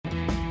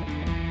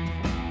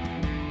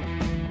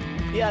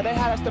Yeah, they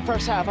had us the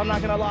first half. I'm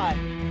not gonna lie.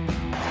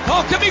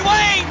 Oh, could be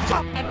Wayne.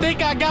 I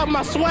think I got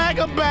my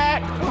swagger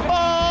back.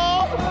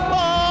 Oh, oh.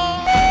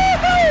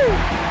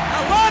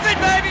 I love it,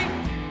 baby.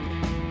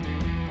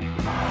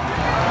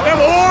 Them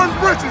orange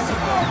britches.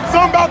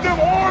 Something about them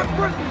orange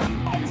britches.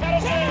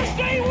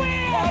 Tennessee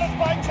wins.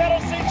 By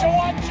Tennessee,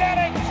 Jawan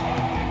Jennings.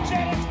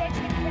 Jennings makes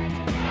the catch.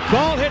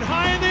 Ball hit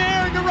high in the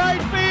air into right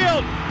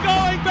field.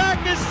 Going back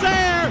to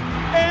Sayre.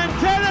 And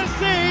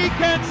Tennessee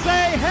can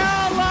say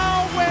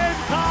hello, win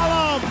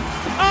column.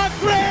 A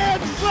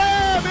grand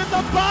slam in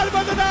the bottom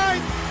of the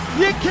ninth.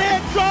 You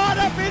can't draw it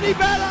up any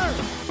better.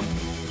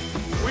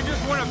 We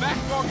just won a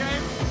basketball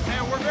game,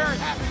 and we're very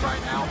happy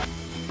right now.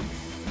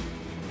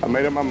 I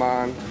made up my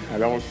mind. I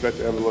don't expect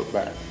to ever look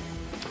back.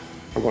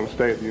 I'm going to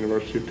stay at the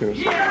University of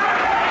Tennessee.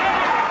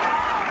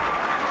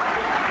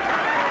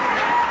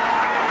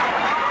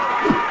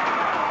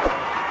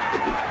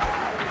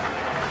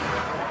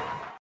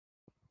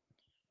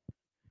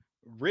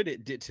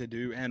 Reddit did to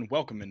do, and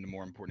welcome into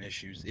More Important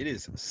Issues. It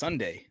is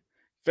Sunday,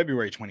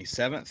 February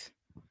 27th.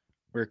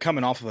 We're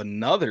coming off of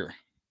another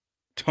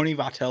Tony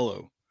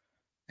Vitello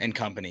and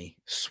company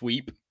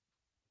sweep.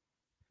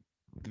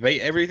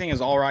 Everything is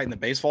all right in the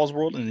baseball's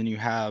world, and then you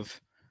have,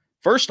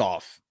 first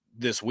off,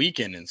 this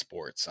weekend in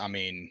sports. I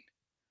mean,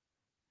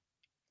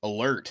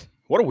 alert.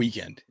 What a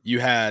weekend. You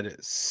had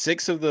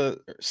 7 of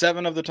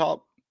the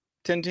top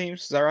 10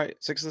 teams. Is that right?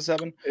 6 of the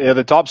 7? Yeah,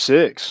 the top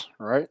 6,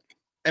 right?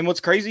 And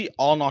what's crazy,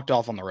 all knocked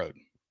off on the road.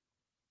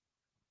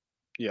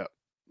 Yeah.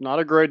 Not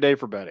a great day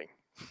for betting.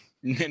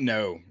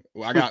 No.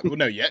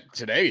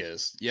 Today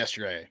is.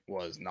 Yesterday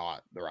was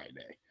not the right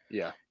day.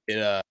 Yeah.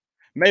 It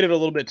made it a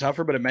little bit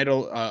tougher, but it made a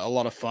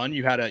lot of fun.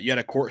 You had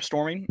a court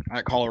storming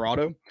at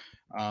Colorado.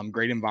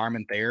 Great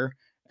environment there.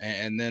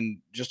 And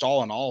then just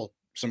all in all,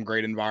 some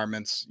great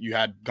environments. You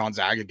had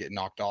Gonzaga get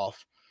knocked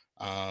off.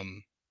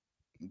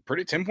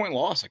 Pretty 10-point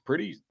loss, like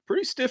pretty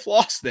stiff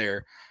loss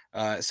there.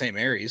 St.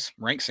 Mary's,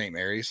 ranked St.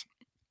 Mary's.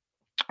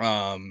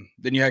 Then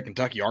you had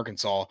Kentucky,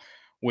 Arkansas,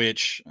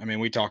 which, I mean,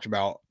 we talked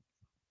about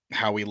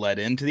how we led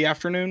into the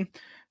afternoon.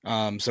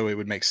 So it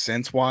would make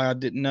sense why I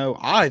didn't know.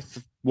 I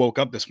woke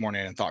up this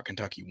morning and thought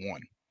Kentucky won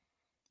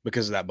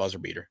because of that buzzer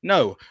beater.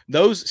 No,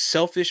 those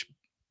selfish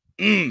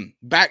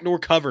backdoor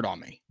covered on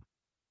me.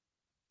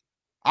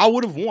 I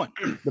would have won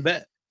the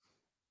bet.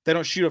 They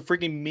don't shoot a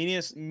freaking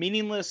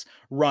meaningless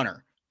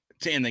runner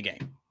to end the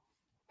game.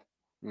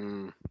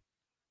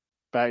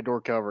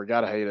 Backdoor cover.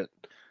 Gotta hate it.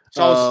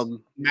 So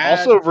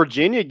also,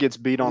 Virginia gets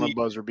beat on a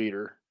buzzer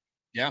beater.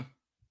 Yeah.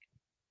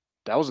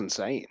 That was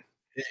insane.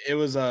 It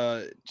was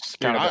just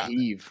kind of a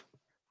heave.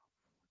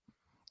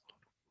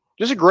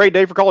 Just a great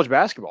day for college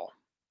basketball.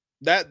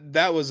 That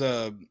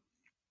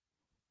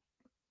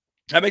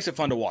makes it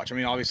fun to watch. I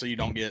mean, obviously you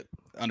don't get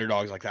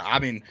underdogs like that. I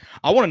mean,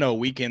 I want to know a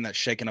weekend that's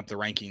shaking up the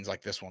rankings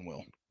like this one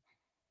will.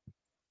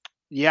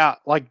 Yeah,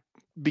 like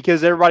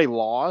because everybody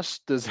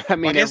lost. Does that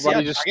mean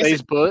everybody just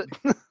stays put?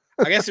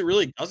 I guess it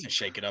really doesn't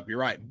shake it up. You're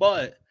right.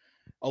 But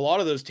a lot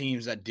of those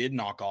teams that did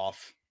knock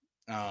off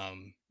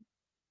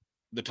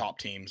the top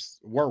teams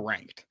were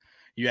ranked.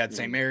 You had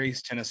St.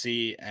 Mary's,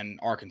 Tennessee, and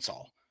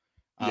Arkansas.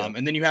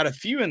 And then you had a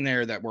few in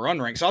there that were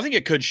unranked. So I think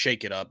it could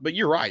shake it up. But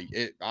you're right.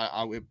 It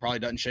probably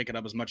doesn't shake it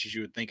up as much as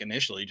you would think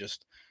initially,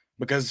 just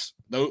because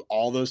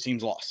all those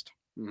teams lost.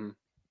 Mm-hmm.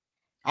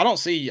 I don't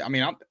see – I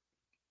mean,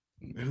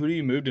 who do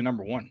you move to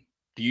number 1?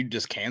 Do you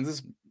just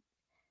Kansas?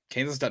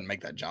 Kansas doesn't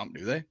make that jump,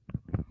 do they?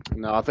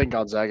 No, I think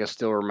Gonzaga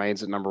still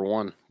remains at number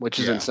 1, which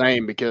is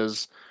insane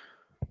because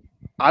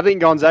I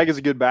think Gonzaga is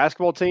a good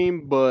basketball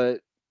team, but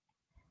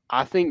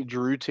I think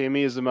Drew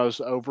Timme is the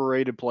most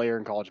overrated player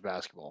in college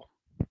basketball.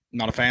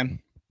 Not a fan?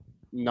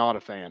 Not a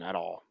fan at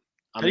all.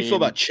 How do you feel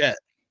about Chet?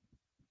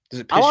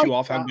 Does it piss you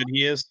off how good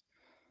he is?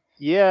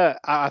 Yeah,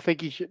 I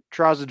think he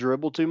tries to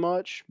dribble too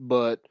much,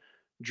 but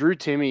Drew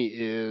Timme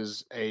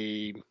is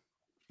I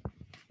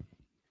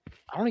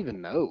don't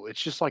even know.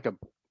 It's just like a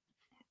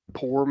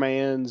poor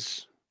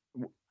man's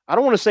 – I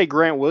don't want to say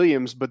Grant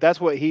Williams, but that's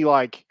what he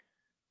like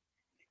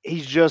 –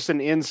 he's just an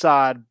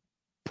inside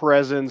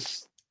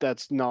presence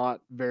that's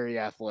not very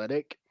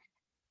athletic.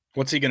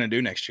 What's he going to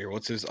do next year?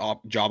 What's his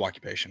job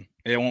occupation?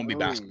 It won't be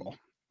basketball.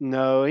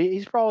 No,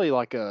 he's probably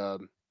like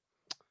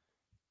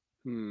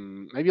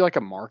maybe like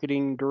a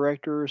marketing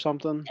director or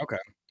something. Okay.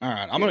 All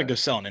right. I'm going to go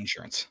selling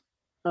insurance.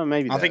 Oh,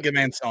 maybe. I think the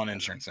man's selling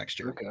insurance next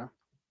year. Okay.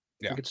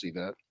 Yeah. I could see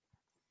that.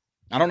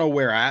 I don't know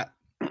where at.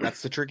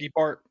 That's the tricky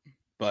part,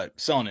 but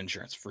selling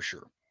insurance for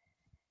sure.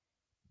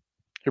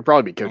 He'll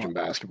probably be coaching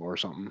basketball or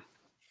something.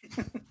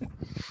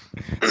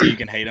 So you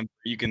can hate him.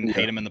 You can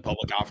hate him in the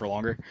public eye for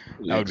longer.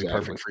 That would be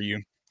perfect for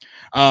you.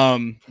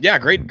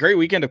 Great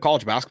weekend of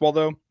college basketball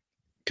though.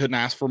 Couldn't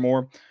ask for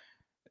more.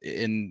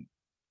 In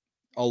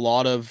a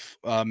lot of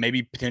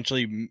maybe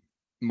potentially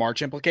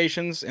March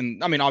implications,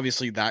 and I mean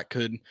obviously that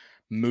could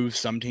move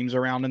some teams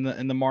around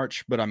in the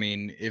March. But I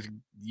mean, if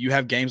you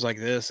have games like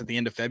this at the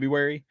end of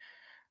February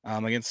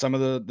against some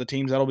of the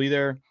teams that'll be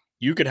there,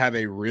 you could have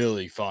a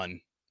really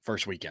fun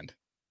first weekend.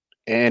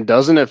 And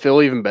doesn't it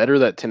feel even better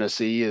that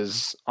Tennessee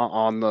is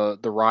on the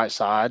right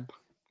side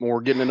More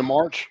getting into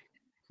March.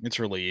 It's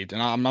relieved,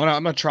 and I'm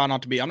gonna try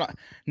not to be. I'm not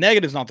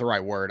negative's not the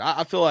right word.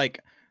 I feel like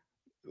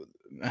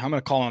I'm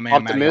gonna call my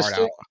man Matty Art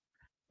out.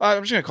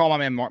 I'm just gonna call my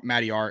man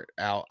Matty Art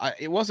out.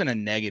 It wasn't a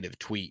negative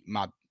tweet.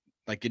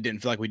 It didn't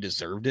feel like we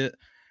deserved it.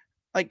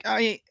 Like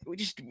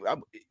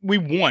we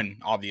won.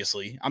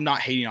 Obviously, I'm not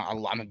hating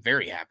on. I'm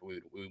very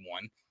happy we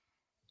won.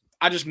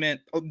 I just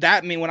meant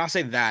that. I mean, when I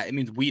say that, it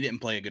means we didn't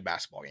play a good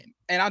basketball game,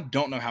 and I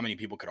don't know how many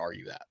people could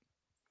argue that.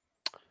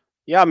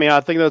 Yeah, I mean,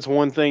 I think that's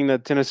one thing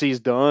that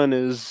Tennessee's done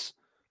is.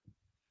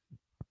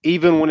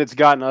 Even when it's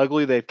gotten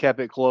ugly, they've kept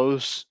it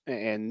close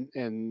and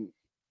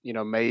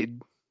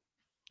made.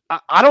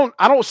 I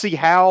don't see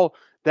how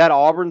that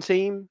Auburn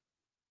team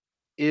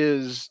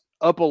is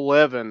up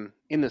 11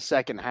 in the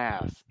second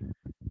half,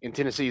 and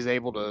Tennessee is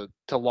able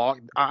to lock.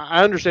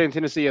 I understand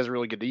Tennessee has a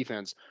really good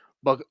defense,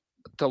 but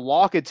to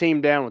lock a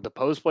team down with the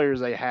post players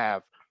they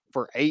have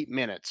for 8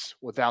 minutes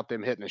without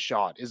them hitting a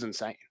shot is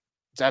insane.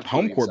 It's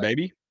absolutely home court, insane.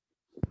 Baby.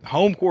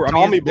 Home court.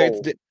 Tommy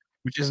Bowl.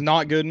 Which is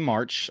not good in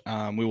March.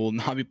 We will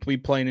not be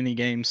playing any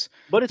games.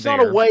 But it's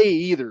not away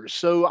either.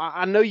 So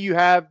I know you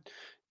have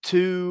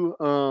two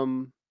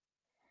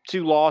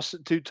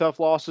tough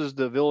losses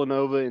to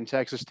Villanova and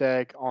Texas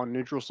Tech on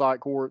neutral site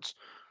courts.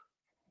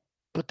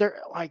 But they're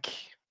like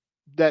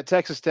that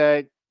Texas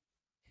Tech,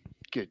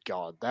 good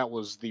God, that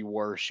was the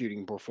worst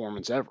shooting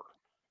performance ever.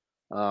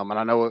 And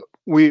I know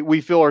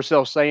we feel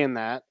ourselves saying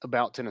that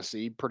about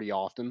Tennessee pretty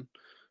often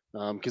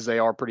because they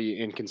are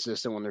pretty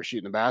inconsistent when they're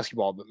shooting the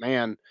basketball. But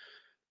man,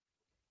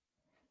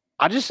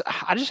 I just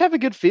have a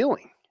good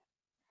feeling.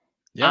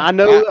 Yeah, I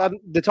know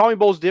the Tommy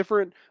Bowl is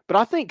different, but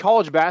I think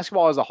college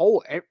basketball as a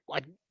whole,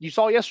 like you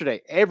saw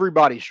yesterday,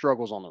 everybody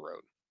struggles on the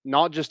road,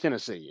 not just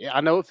Tennessee.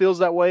 I know it feels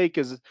that way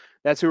because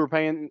that's who we're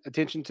paying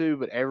attention to,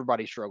 but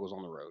everybody struggles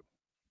on the road.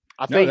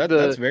 I think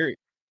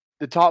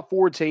the top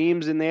 4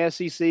 teams in the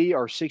SEC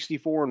are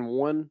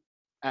 64-1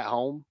 at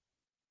home.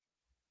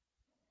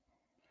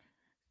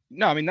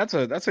 No, I mean that's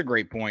a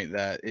great point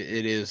that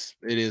it is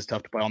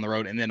tough to play on the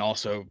road, and then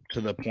also to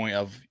the point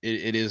of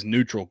it is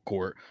neutral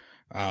court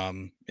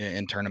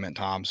in tournament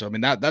time. So I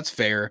mean that's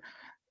fair,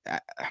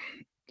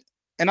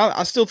 and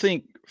I still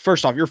think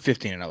first off you're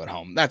 15-0 at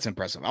home. That's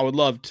impressive. I would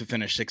love to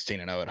finish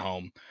 16-0 at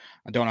home.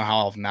 I don't know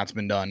how often that's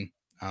been done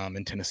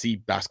in Tennessee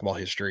basketball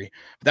history,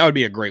 but that would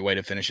be a great way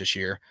to finish this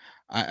year.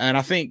 And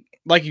I think,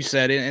 like you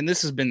said, and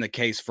this has been the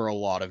case for a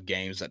lot of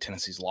games that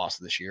Tennessee's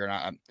lost this year,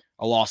 and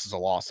a loss is a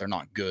loss. They're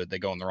not good. They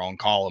go in their own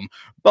column.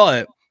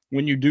 But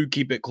when you do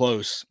keep it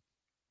close,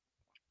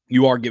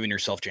 you are giving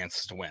yourself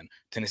chances to win.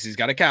 Tennessee's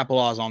got to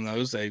capitalize on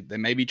those. They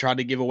maybe tried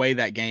to give away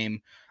that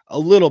game a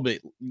little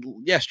bit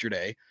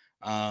yesterday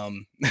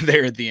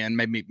there at the end.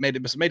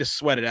 Made us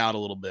sweat it out a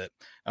little bit,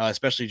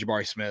 especially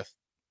Jabari Smith.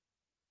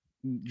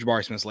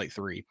 Jabari Smith's late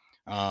 3,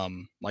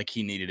 like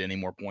he needed any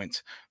more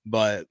points.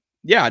 But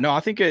yeah, no, I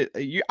think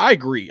I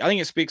agree. I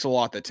think it speaks a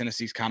lot that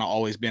Tennessee's kind of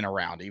always been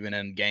around, even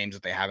in games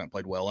that they haven't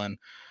played well in.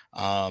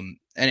 And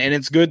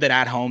it's good that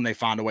at home they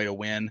find a way to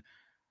win.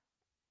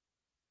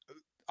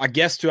 I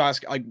guess to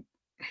ask, like,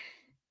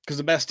 because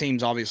the best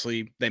teams,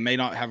 obviously, they may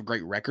not have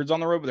great records on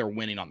the road, but they're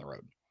winning on the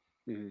road.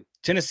 Mm-hmm.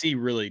 Tennessee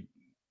really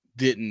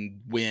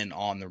didn't win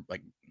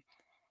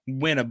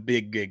win a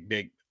big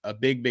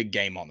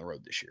game on the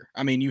road this year.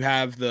 I mean, you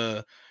have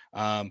the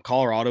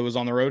Colorado was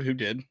on the road who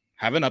did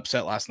have an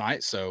upset last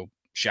night. So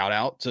shout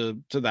out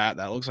to that.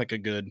 That looks like a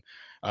good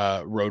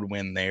road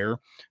win there.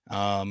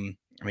 I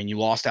mean, you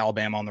lost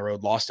Alabama on the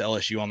road, lost to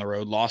LSU on the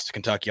road, lost to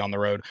Kentucky on the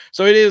road.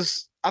 So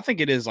I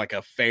think it is like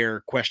a fair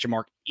question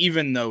mark,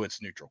 even though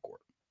it's neutral court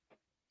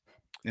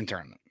in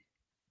tournament.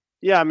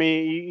 Yeah. I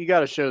mean, you got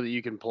to show that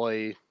you can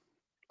play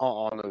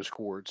on those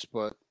courts,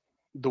 but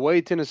the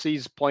way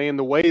Tennessee's playing,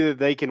 the way that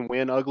they can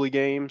win ugly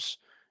games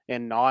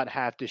and not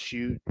have to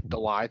shoot the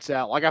lights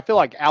out. Like, I feel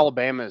like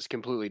Alabama is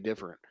completely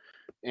different.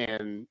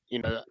 And,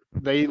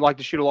 they like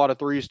to shoot a lot of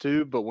threes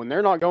too, but when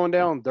they're not going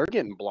down, they're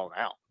getting blown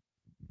out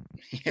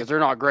because they're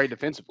not great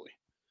defensively.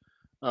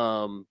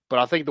 But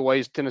I think the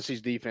way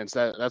Tennessee's defense,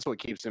 that's what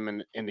keeps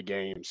them in the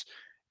games.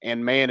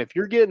 And, man, if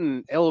you're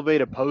getting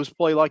elevated post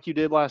play like you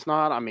did last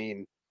night, I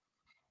mean,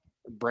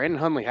 Brandon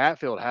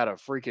Huntley-Hatfield had a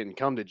freaking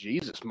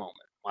come-to-Jesus moment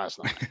last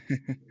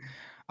night.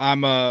 I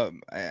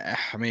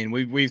mean,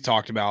 we've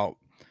talked about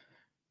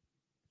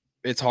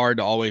it's hard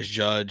to always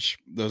judge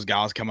those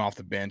guys coming off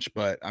the bench,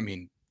 but I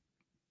mean,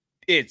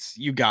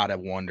 you gotta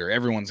wonder.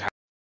 Everyone's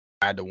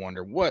had to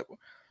wonder what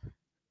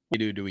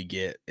do we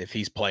get if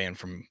he's playing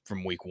from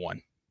week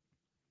 1.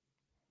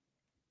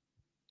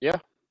 Yeah,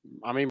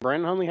 I mean,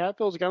 Brandon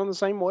Huntley-Hatfield's kind of the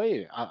same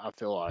way. I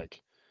feel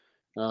like,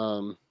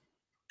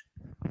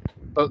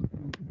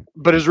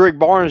 but is Rick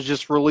Barnes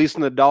just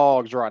releasing the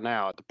dogs right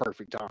now at the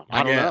perfect time?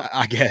 I don't know.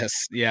 I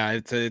guess, yeah.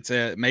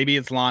 Maybe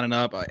it's lining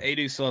up.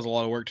 Adu still has a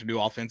lot of work to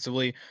do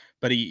offensively,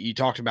 but you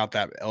talked about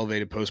that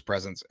elevated post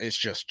presence. It's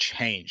just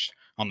changed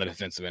on the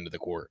defensive end of the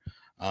court.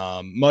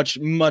 Much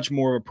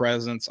more of a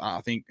presence. I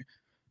think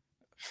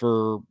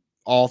for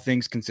all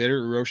things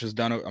considered, Roche has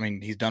done. I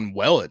mean, he's done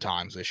well at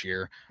times this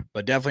year,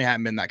 but definitely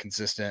haven't been that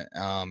consistent.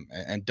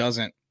 And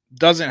doesn't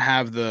doesn't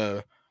have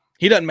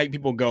he doesn't make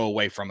people go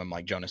away from him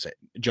like Jonas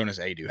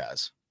Aidoo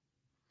has.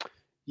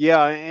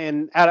 Yeah,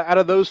 and out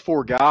of those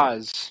 4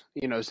 guys,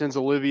 since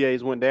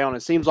Olivier's went down,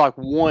 it seems like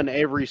one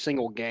every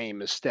single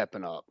game is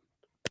stepping up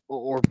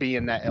or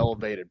being that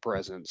elevated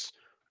presence.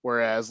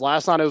 Whereas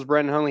last night it was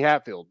Brendan Huntley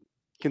Hatfield.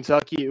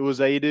 Kentucky, it was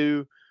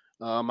Aidoo.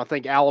 I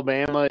think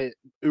Alabama,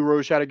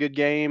 Urosh had a good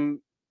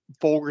game.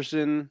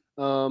 Fulgerson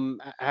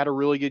had a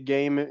really good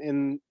game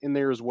in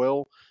there as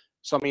well.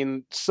 So, I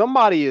mean,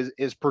 somebody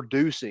is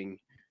producing,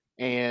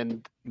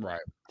 and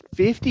right,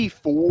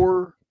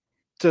 54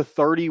 to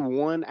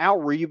 31, out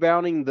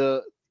rebounding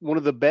one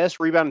of the best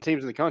rebounding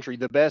teams in the country,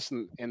 the best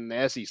in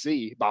the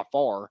SEC by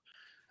far.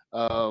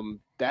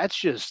 That's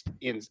just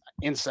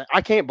insane.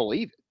 I can't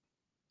believe it.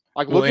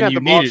 Like, looking at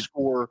the box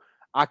score,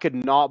 I could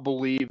not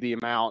believe the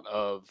amount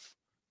of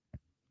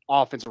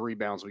offensive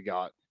rebounds we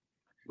got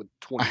with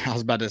 20. I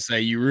was about to say,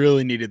 you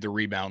really needed the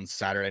rebounds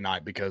Saturday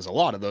night because a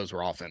lot of those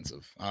were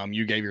offensive.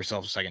 You gave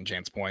yourself second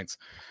chance points,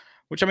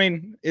 which, I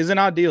mean, isn't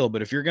ideal,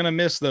 but if you're going to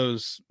miss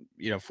those,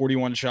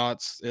 41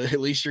 shots, at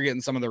least you're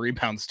getting some of the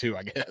rebounds too,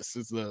 I guess,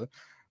 is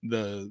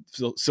the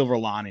silver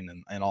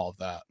lining and all of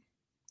that.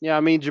 Yeah,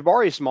 I mean,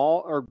 Jabari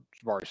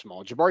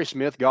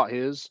Smith got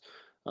his,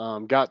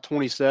 got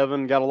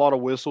 27, got a lot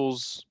of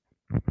whistles.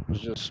 It was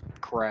just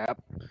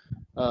crap.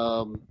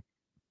 But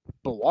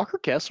Walker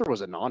Kessler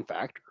was a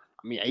non-factor.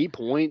 I mean, 8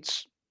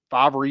 points,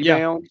 5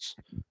 rebounds.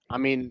 Yeah. I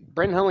mean,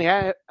 Brendan Huntley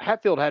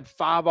Hatfield had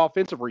 5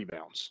 offensive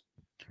rebounds.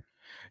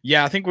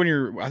 Yeah, I think when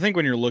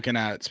you're looking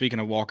at, speaking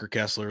of Walker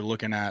Kessler,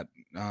 looking at,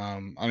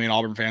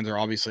 Auburn fans are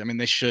obviously,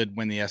 they should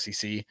win the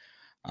SEC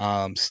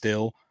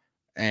still.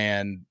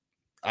 And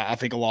I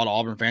think a lot of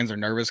Auburn fans are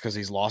nervous because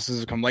these losses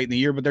have come late in the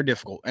year, but they're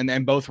difficult.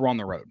 And both were on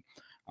the road.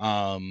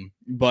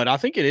 But I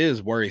think it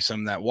is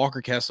worrisome that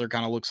Walker Kessler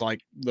kind of looks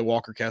like the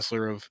Walker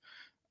Kessler of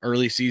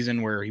early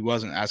season where he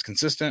wasn't as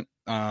consistent,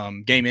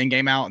 game in,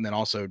 game out, and then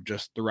also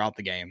just throughout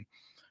the game.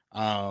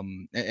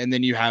 And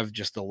then you have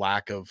just the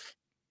lack of,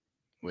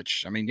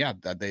 which,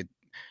 that they,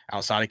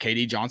 outside of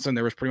KD Johnson,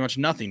 there was pretty much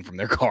nothing from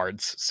their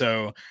guards.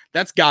 So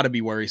that's got to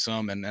be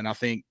worrisome. And I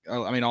think,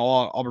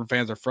 all Auburn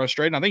fans are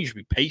frustrated. I think you should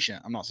be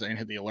patient. I'm not saying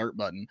hit the alert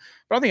button,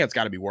 but I think that's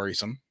got to be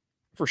worrisome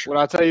for sure.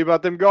 What I tell you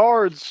about them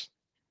guards?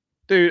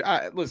 Dude,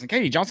 listen,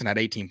 KD Johnson had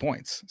 18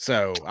 points.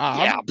 So,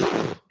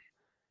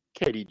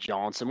 KD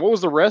Johnson. What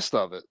was the rest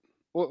of it?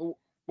 What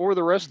were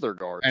the rest of their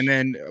guards? And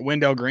then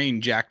Wendell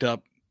Green jacked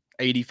up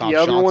 85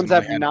 shots. The other ones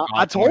have not.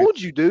 I told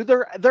you, dude.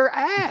 They're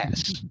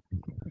ass.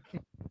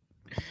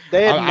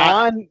 They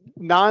had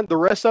nine. The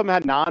rest of them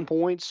had 9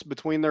 points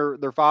between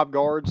their 5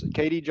 guards.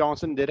 KD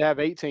Johnson did have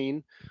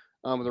 18.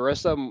 The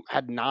rest of them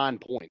had 9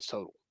 points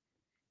total.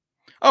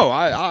 Oh,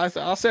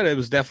 I said it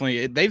was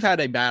definitely. They've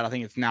had a bad. I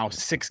think it's now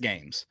 6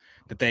 games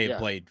that they have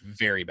played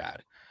very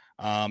bad.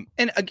 And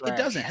it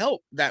doesn't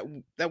help that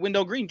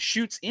Wendell Green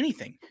shoots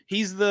anything.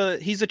 He's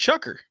a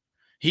chucker.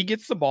 He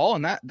gets the ball,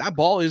 and that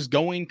ball is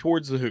going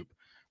towards the hoop.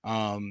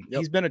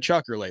 He's been a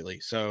chucker lately.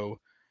 So,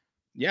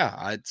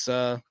 yeah, it's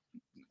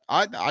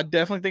I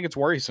definitely think it's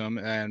worrisome,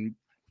 and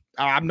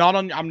I'm not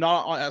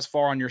as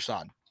far on your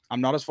side.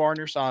 I'm not as far on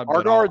your side.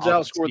 Our guards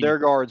outscored their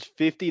guards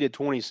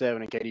 50-27,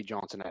 and KD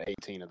Johnson had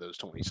 18 of those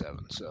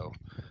 27. So,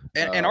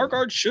 and our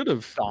guards should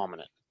have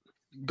dominant.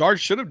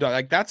 Guards should have done,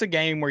 like, that's a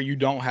game where you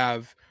don't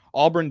have.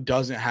 Auburn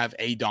doesn't have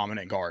a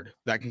dominant guard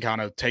that can kind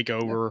of take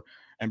over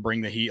and bring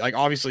the heat. Like,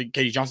 obviously,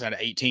 KD Johnson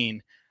had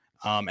 18,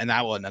 and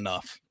that wasn't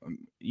enough.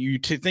 You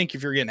to think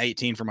if you're getting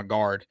 18 from a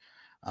guard,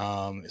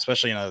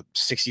 especially in a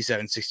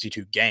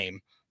 67-62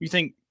 game, you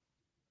think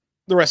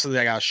the rest of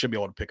the guys should be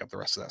able to pick up the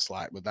rest of that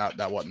slack, but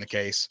that wasn't the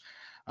case.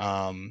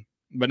 But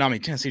no,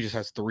 Tennessee just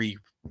has 3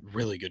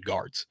 really good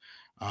guards.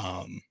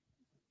 And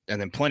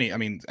then plenty,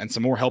 and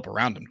some more help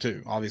around them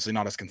too. Obviously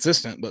not as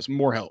consistent, but some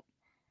more help.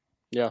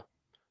 Yeah.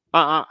 We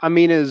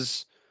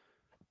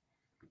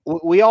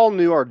all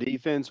knew our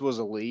defense was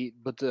elite,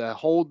 but to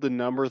hold the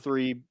number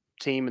 3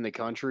 team in the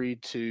country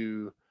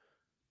to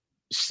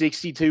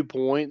 62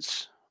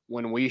 points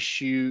when we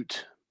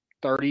shoot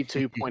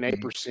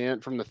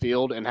 32.8% from the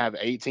field and have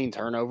 18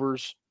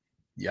 turnovers.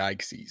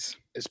 Yikesies.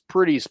 It's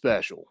pretty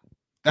special.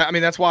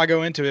 That's why I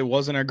go into it.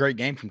 Wasn't a great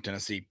game from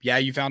Tennessee. Yeah,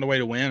 you found a way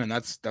to win, and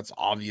that's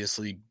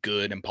obviously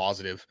good and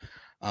positive.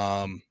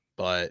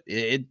 But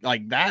it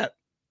like that.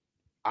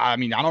 I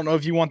don't know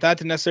if you want that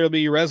to necessarily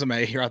be your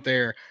resume right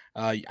there.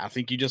 I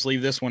think you just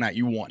leave this one at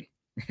you won.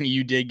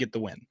 You did get the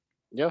win.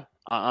 Yeah.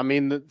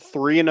 The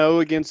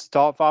 3-0 against the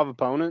top 5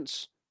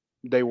 opponents.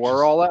 They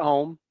were all at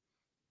home.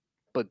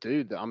 But,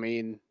 dude,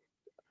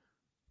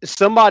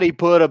 somebody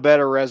put a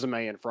better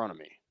resume in front of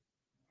me.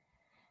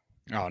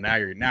 Oh, now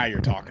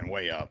you're talking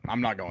way up.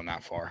 I'm not going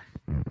that far.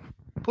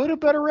 Put a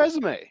better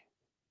resume.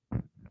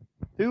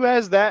 Who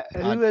has that?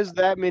 Who has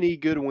that many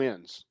good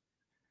wins?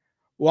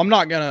 Well, I'm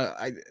not gonna.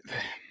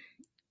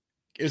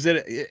 Is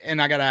it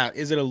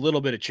a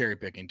little bit of cherry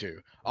picking too?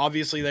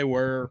 Obviously, they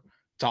were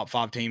top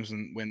 5 teams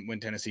when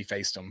Tennessee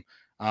faced them.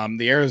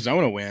 The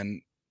Arizona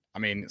win,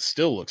 it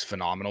still looks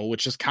phenomenal,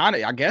 which is kind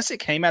of, I guess, it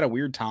came at a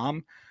weird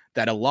time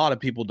that a lot of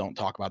people don't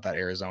talk about that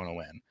Arizona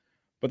win.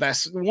 But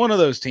that's one of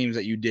those teams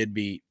that you did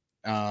beat.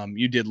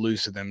 You did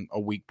lose to them a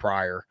week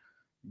prior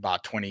by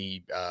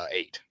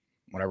 28,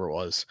 whatever it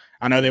was.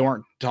 I know they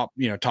weren't top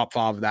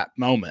 5 at that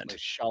moment. They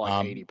shot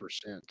like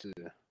 80% too.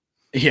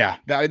 Yeah,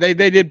 they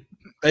did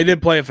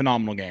play a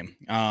phenomenal game.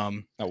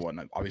 That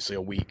wasn't obviously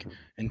a week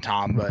in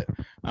time, but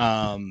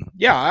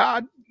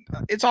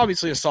it's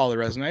obviously a solid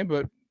resume.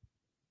 But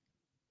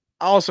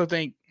I also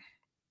think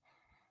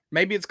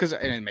maybe it's because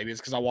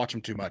I watch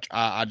them too much.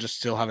 I just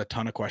still have a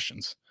ton of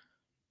questions.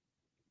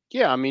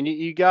 Yeah, I mean,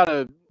 you got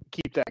to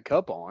keep that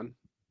cup on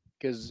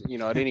because,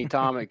 at any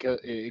time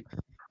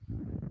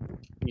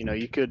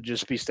you could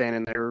just be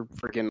standing there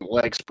freaking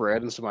leg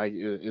spread and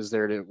somebody is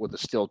there with a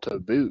steel toe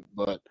boot.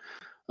 But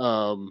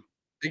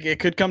it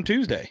could come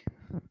Tuesday.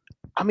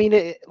 I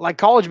mean, like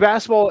college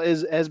basketball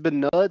has been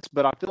nuts,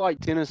 but I feel like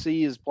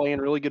Tennessee is playing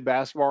really good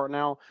basketball right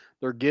now.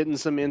 They're getting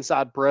some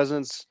inside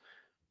presence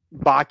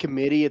by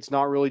committee. It's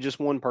not really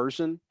just one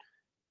person.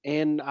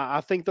 And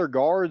I think their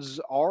guards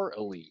are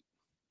elite.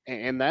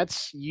 And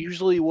that's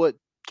usually what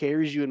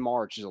carries you in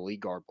March is elite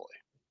guard play.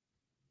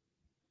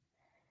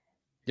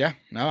 Yeah,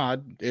 no,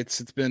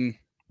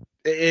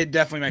 it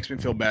definitely makes me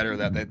feel better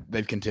that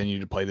they've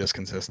continued to play this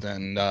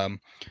consistent. And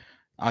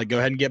I go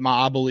ahead and get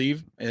my I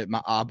believe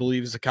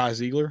Zakai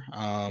Ziegler.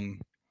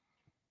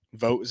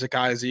 Vote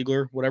Zakai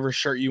Ziegler. Whatever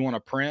shirt you want to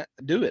print,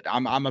 do it. I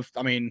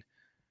mean,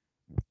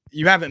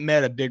 you haven't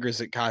met a bigger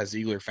Zakai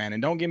Ziegler fan,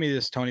 and don't give me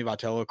this Tony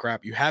Vitello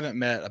crap. You haven't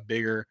met a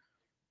bigger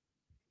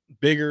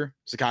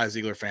Zakai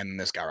Ziegler fan than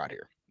this guy right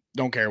here.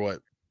 Don't care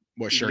what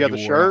shirt you got the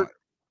shirt.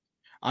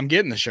 I'm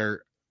getting the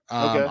shirt.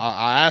 Okay.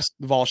 I asked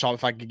the Vol Shop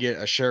if I could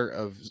get a shirt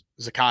of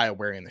Zakai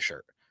wearing the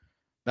shirt.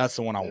 That's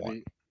the one I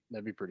want.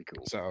 That'd be pretty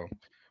cool. So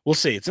we'll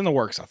see. It's in the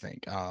works, I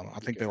think. I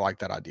think they like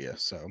that idea.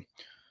 So,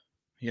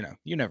 you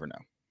never know.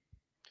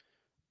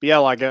 But yeah,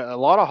 like a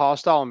lot of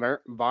hostile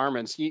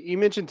environments. You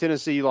mentioned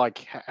Tennessee,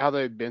 like how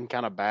they've been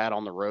kind of bad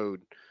on the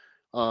road.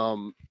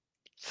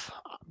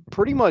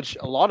 Pretty much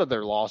a lot of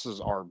their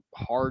losses are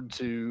hard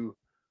to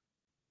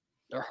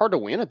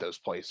win at those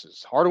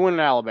places. Hard to win in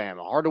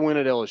Alabama, hard to win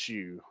at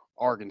LSU,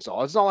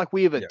 Arkansas. It's not like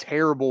we have a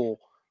terrible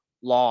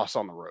loss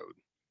on the road.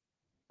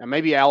 And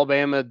maybe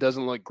Alabama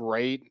doesn't look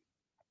great,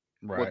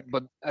 right?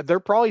 But they're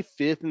probably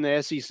 5th in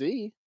the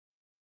SEC.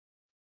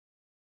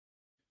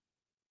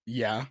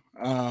 Yeah.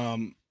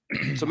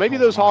 So maybe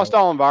those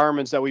hostile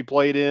environments that we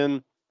played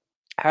in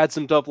had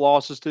some tough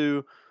losses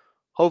to.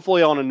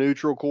 Hopefully on a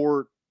neutral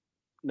court,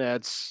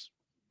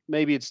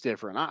 maybe it's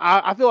different.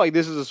 I feel like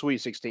this is a Sweet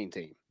 16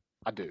 team.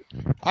 I do.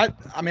 I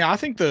mean, I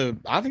think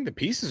the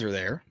pieces are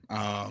there.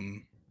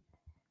 I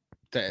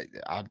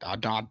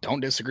don't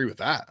disagree with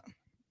that.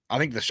 I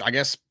think I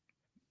guess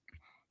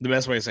the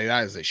best way to say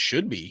that is they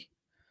should be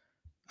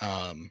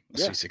a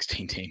Sweet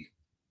 16 team.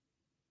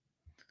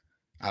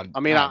 I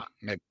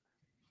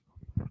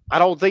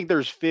don't think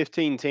there's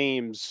 15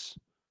 teams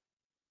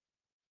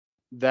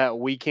that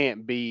we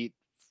can't beat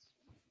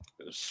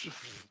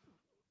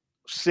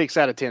 6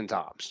 out of 10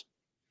 times.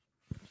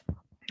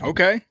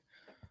 Okay.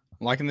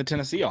 Liking the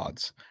Tennessee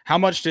odds. How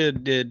much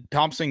did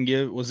Thompson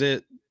give?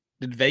 Did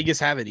Vegas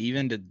have it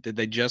even? Did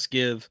they just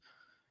give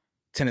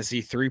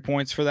Tennessee 3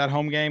 points for that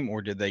home game,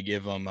 or did they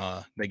give them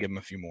a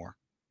few more?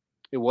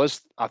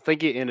 I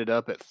think it ended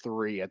up at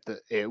 3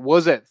 it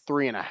was at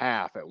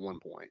 3.5 at one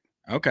point.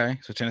 Okay.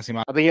 So Tennessee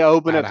I think it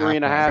opened at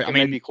 3.5 and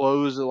maybe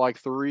closed at like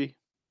 3.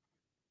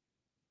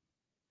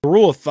 The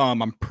rule of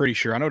thumb, I'm pretty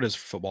sure. I know it is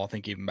football. I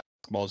think even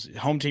basketball's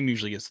home team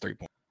usually gets 3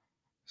 points.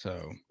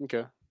 So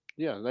okay.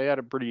 Yeah, they had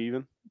it pretty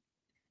even.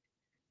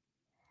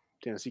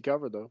 Tennessee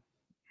covered though.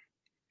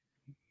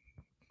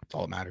 That's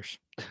all that matters.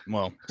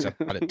 Well, except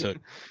that it took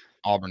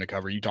Auburn to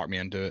cover. You talked me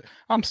into it.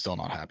 I'm still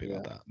not happy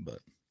about that, but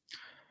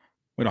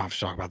we don't have to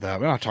talk about that.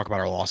 We don't have to talk about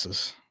our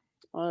losses.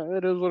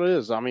 It is what it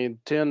is. I mean,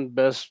 10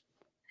 best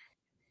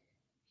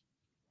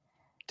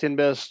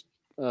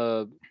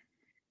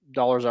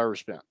dollars I ever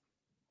spent.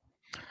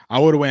 I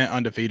would have went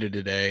undefeated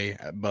today,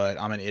 but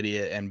I'm an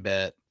idiot and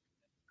bet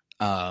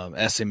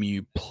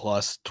SMU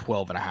plus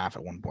 12.5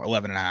 at one point,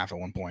 11.5 at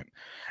one point.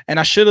 And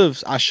I should have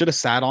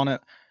sat on it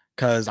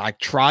because I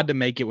tried to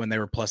make it when they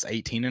were plus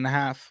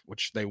 18.5,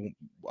 which they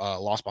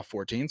lost by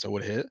 14, so it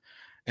would have hit.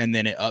 And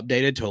then it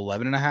updated to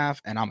 11.5,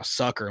 and I'm a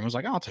sucker and was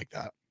like, I'll take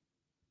that.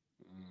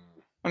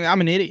 I mean,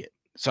 I'm an idiot.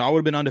 So I would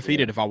have been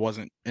undefeated if I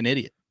wasn't an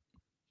idiot.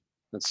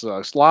 That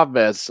sucks. Live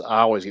bets,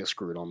 I always get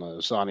screwed on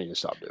those, so I need to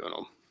stop doing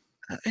them.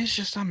 It's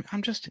just I'm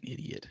just an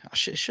idiot. I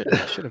should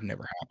have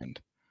never happened.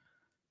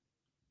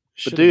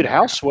 But dude,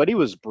 how sweaty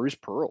was Bruce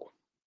Pearl?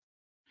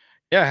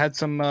 Yeah, I had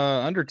some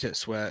under-tit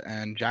sweat,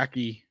 and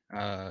Jacqueline,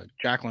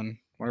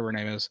 whatever her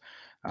name is,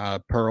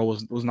 Pearl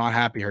was not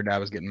happy her dad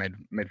was getting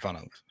made fun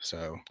of.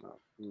 So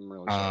I'm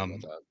really sorry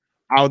about that.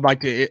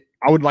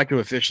 I would like to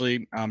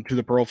officially to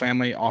the Pearl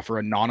family offer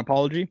a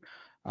non-apology.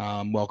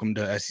 Welcome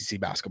to SEC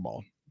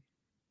basketball.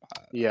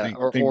 Yeah, I think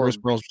or Bruce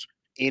Pearl's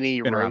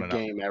any road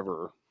game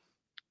ever.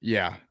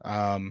 Yeah.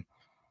 I mean,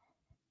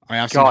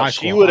 I've God,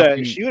 she would have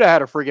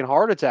had a freaking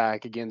heart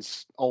attack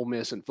against Ole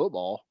Miss in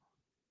football.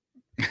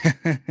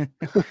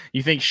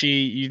 You think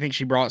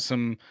she brought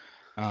some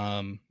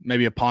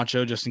maybe a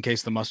poncho just in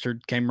case the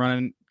mustard came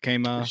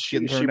getting She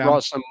thrown down?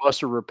 brought some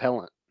mustard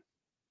repellent.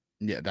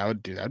 Yeah,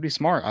 that'd be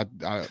smart.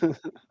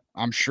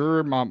 I'm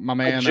sure my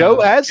man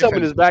Joe had some in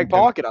Kiffin his back did.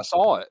 pocket. I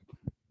saw it.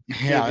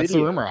 Yeah, that's the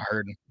video. rumor I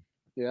heard.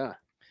 Yeah.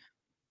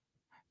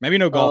 Maybe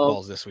no golf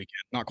balls this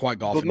weekend. Not quite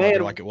golfing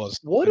weather like it was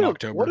in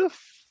October. What a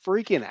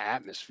freaking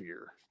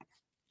atmosphere.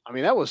 I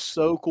mean, that was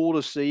so cool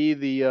to see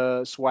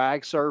the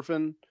swag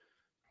surfing.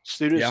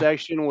 Student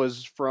section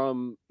was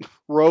from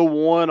row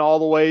 1 all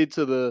the way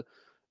to the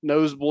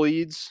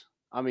nosebleeds.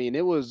 I mean,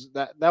 it was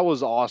that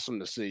was awesome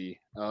to see.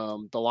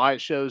 The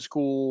light show's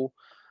cool.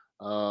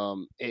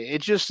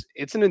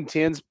 It's an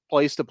intense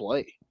place to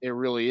play. It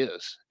really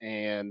is.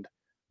 And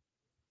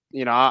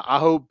I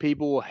hope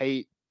people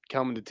hate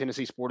coming to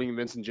Tennessee sporting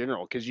events in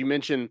general, because we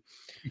mentioned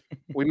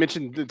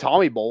the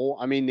Tommy Bowl.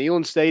 I mean,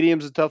 Neyland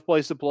Stadium's a tough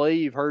place to play.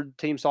 You've heard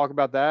teams talk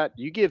about that.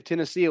 You give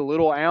Tennessee a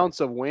little ounce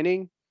of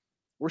winning,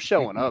 we're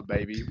showing up,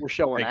 baby. We're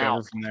showing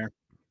out from there.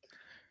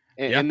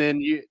 And then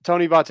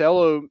Tony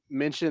Vitello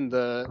mentioned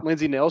the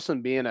Lindsey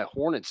Nelson being a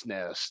hornet's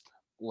nest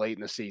late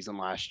in the season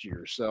last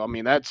year. So I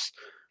mean, that's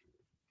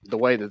the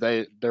way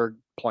that they're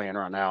playing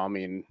right now. I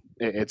mean,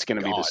 it's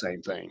going to be the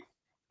same thing.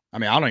 I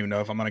mean, I don't even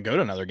know if I'm going to go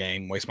to another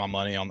game, waste my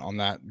money on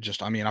that.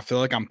 I mean, I feel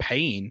like I'm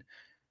paying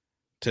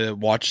to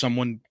watch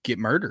someone get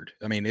murdered.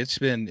 I mean, it's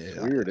been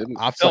weird. Isn't it?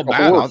 I felt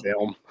bad.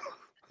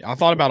 I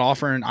thought about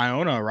offering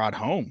Iona a ride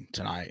home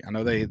tonight. I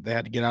know they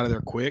had to get out of there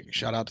quick.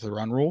 Shout out to the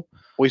Run Rule.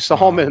 We saw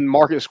them in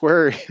Market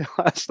Square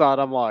last night.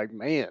 I'm like,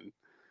 man,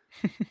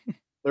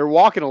 they're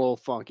walking a little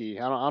funky.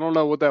 I don't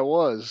know what that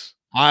was.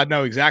 I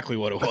know exactly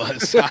what it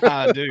was.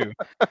 I do.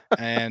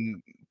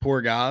 And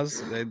poor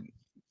guys,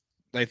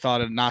 they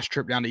thought a nice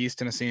trip down to East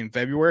Tennessee in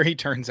February.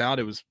 Turns out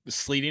it was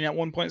sleeting at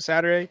one point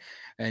Saturday,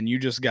 and you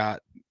just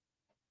got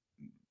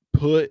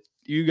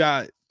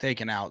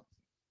taken out.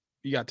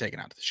 You got taken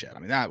out to the shed. I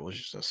mean, that was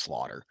just a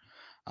slaughter.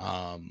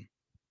 And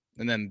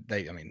then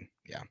it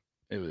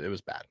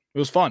was bad. It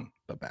was fun,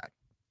 but bad.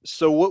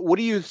 So what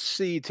do you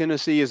see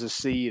Tennessee as a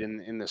seed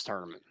in this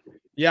tournament?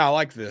 Yeah, I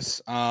like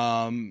this.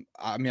 I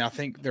mean, I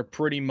think they're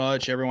pretty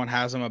much, everyone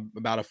has them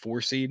about a 4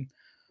 seed.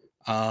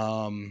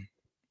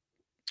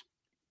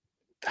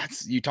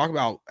 You talk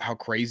about how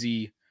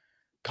crazy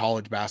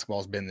college basketball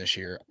has been this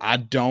year. I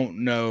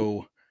don't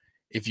know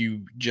if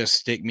you just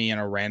stick me in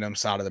a random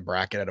side of the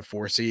bracket at a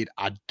 4 seed.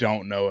 I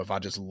don't know if I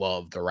just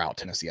love the route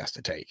Tennessee has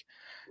to take.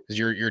 Because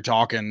you're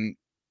talking,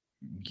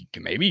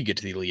 maybe you get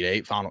to the Elite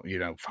Eight, Final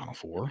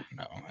Four.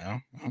 No.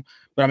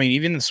 But I mean,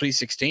 even the Sweet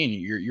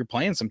 16, you're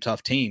playing some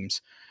tough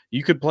teams.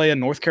 You could play a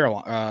North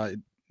Carolina,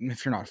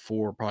 if you're not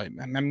 4, probably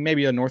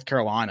maybe a North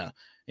Carolina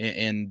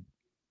in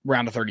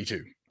round of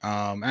 32.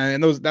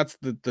 And that's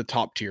the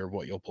top tier of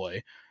what you'll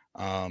play.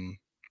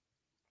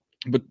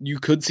 But you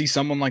could see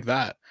someone like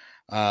that.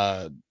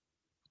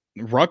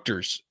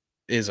 Rutgers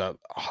is a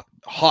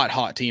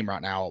hot team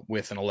right now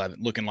with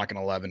looking like an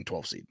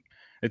 11-12 seed.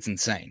 It's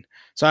insane.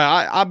 So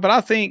but I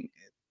think,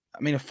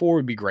 I mean, a 4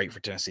 would be great for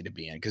Tennessee to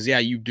be in, because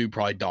you do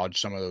probably dodge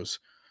some of those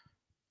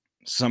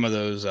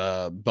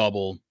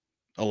bubble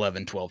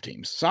 11-12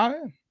 teams.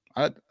 So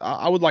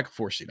I would like a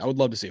 4 seed. I would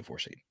love to see a 4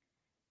 seed.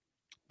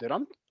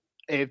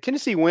 If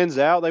Tennessee wins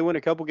out, they win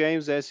a couple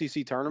games the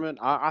SEC tournament,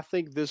 I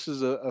think this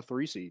is a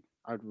 3 seed.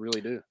 I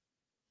really do.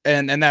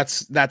 And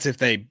that's if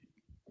they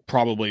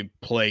probably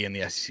play in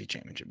the SEC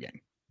championship game.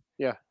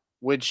 Yeah,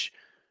 which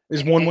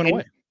is 1 win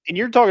away. And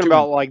you're talking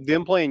about like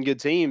them playing good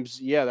teams.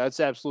 Yeah,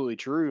 that's absolutely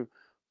true.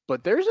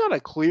 But there's not a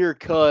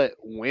clear-cut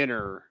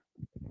winner.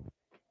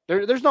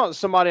 There's not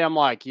somebody I'm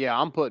like, yeah,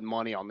 I'm putting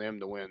money on them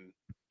to win.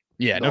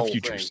 Yeah, no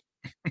futures.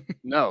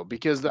 No,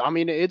 because I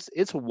mean it's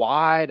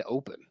wide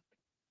open.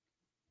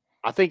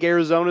 I think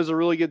Arizona's a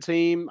really good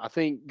team. I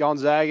think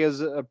Gonzaga is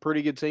a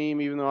pretty good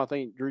team, even though I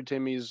think Drew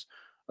Timmy's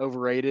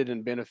overrated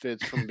and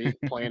benefits from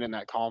playing in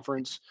that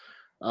conference.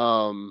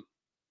 I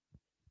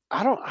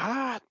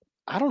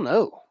don't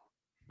know.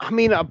 I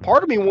mean, a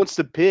part of me wants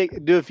to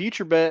do a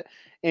future bet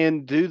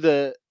and do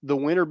the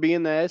winner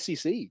being the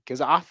SEC, because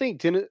I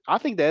think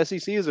the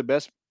SEC is the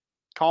best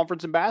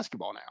conference in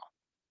basketball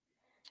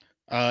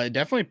now.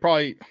 Definitely,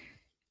 probably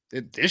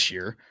this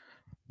year,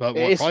 but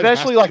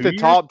especially like the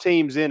top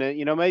teams in it.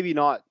 Maybe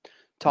not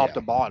top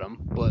to bottom,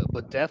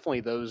 but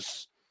definitely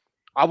those.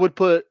 I would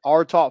put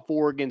our top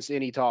 4 against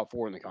any top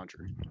 4 in the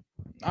country.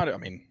 I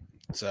mean,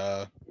 it's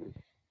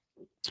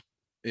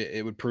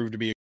it would prove to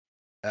be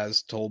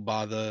as told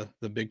by the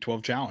Big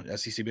 12 Challenge,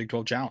 SEC Big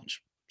 12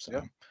 Challenge.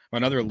 So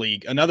another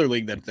league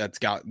that's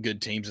got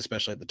good teams,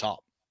 especially at the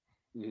top.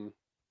 Yeah.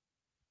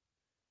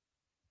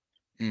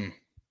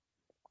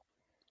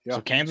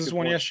 So Kansas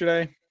won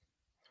yesterday.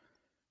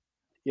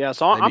 Yeah,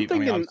 so I'm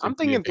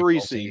thinking 3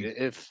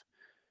 seed.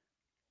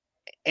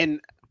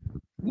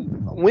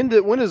 When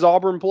does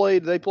Auburn play?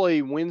 Do they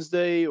play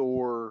Wednesday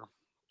or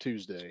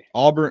Tuesday?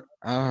 Auburn.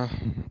 I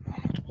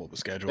have to pull up the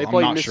schedule. They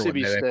play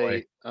Mississippi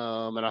State,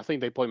 and I think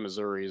they play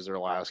Missouri as their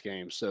last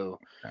game. So,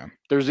 if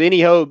there's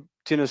any hope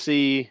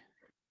Tennessee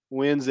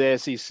wins the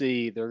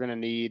SEC, they're going to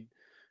need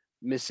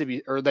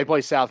Mississippi, or they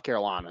play South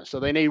Carolina. So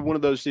they need one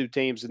of those two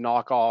teams to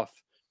knock off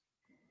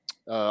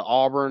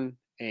Auburn,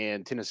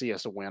 and Tennessee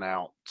has to win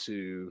out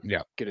to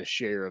get a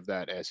share of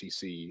that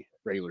SEC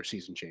regular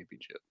season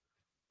championship.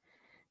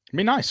 It'd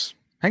be nice.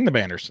 Hang the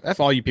banners. That's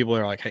all you people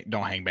are like, hey,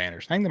 don't hang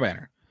banners. Hang the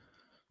banner.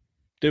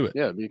 Do it.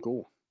 Yeah, it'd be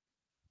cool.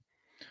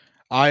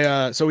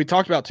 So we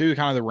talked about too,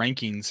 kind of the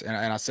rankings, and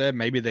I said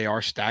maybe they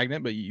are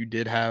stagnant, but you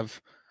did have,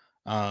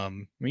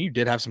 you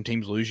did have some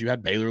teams lose. You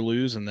had Baylor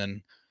lose, and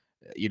then,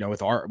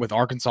 with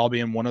Arkansas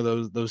being one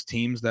of those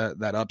teams that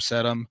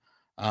upset them,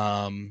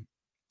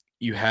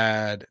 you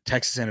had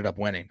Texas ended up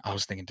winning. I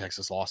was thinking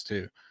Texas lost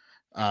too.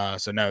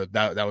 So no,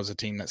 that was a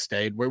team that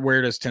stayed.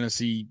 Where does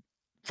Tennessee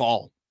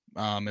fall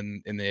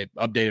in the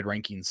updated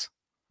rankings?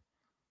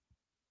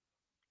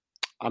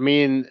 I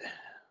mean,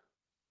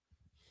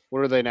 what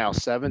are they now?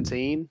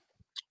 17?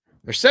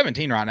 They're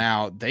 17 right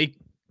now.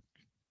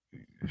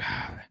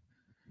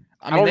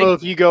 I don't know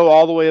if you go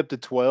all the way up to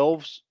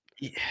 12s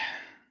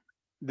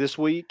this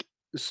week.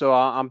 So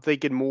I'm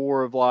thinking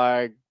more of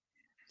like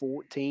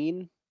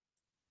 14.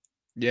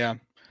 Yeah.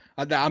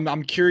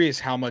 I'm curious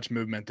how much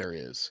movement there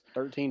is.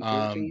 13,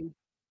 14.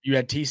 You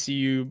had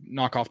TCU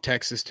knock off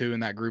Texas too in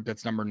that group.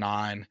 That's number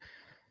 9.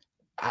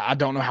 I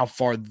don't know how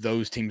far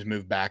those teams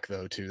move back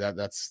though too.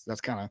 That's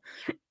kind of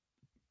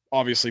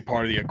obviously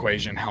part of the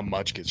equation, how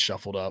much gets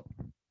shuffled up.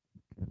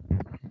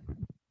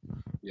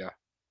 Yeah.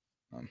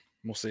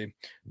 We'll see.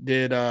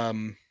 Did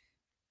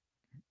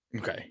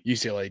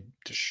UCLA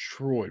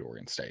destroyed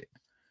Oregon State.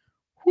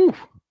 Whew.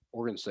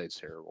 Oregon State's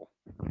terrible.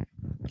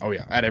 Oh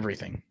yeah, at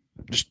everything.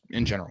 Just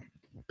in general.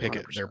 Pick 100%.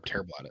 It. They're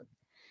terrible at it.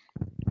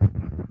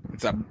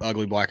 It's that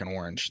ugly black and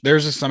orange.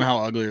 Theirs is somehow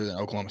uglier than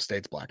Oklahoma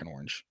State's black and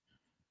orange.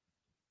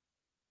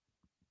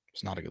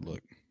 It's not a good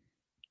look.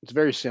 It's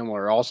very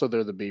similar. Also,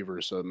 they're the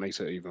Beavers, so it makes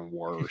it even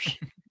worse.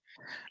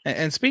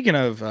 And speaking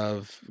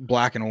of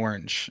black and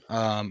orange,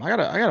 I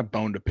got a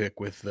bone to pick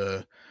with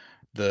the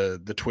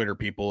Twitter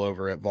people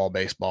over at Vol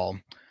Baseball.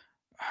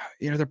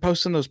 They're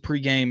posting those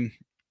pregame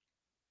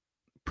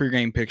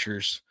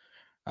pictures,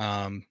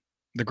 the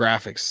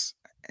graphics,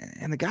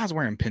 and the guy's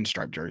wearing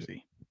pinstripe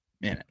jersey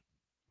in it.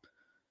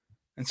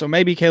 And so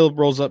maybe Caleb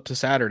rolls up to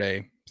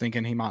Saturday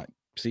thinking he might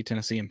see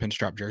Tennessee in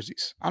pinstripe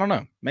jerseys. I don't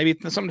know. Maybe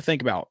it's something to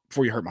think about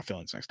before you hurt my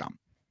feelings next time.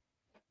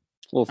 A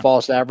little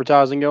false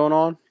advertising going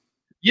on.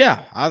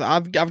 Yeah,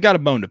 I've got a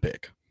bone to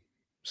pick.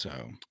 So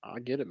I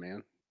get it,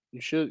 man.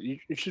 You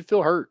should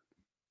feel hurt,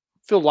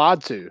 feel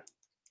lied to.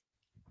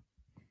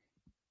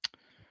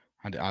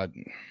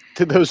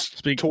 Did those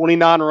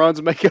 29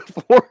 runs make up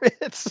for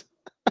it?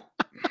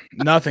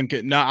 Nothing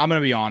could. No, I'm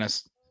gonna be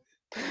honest.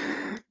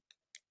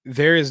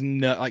 There's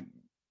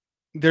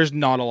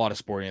not a lot of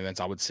sporting events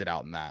I would sit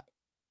out in that,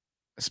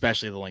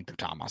 especially the length of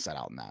time I sat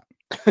out in that.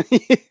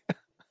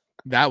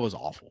 That was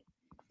awful.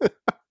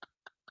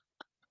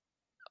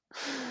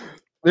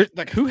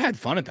 Who had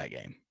fun at that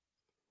game?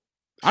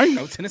 I don't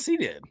even know. Tennessee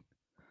did.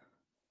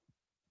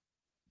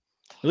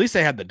 At least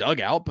they had the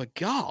dugout, but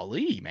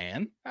golly,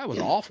 man, that was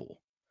awful.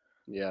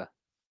 Yeah.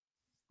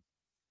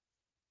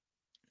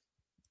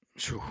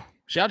 Shout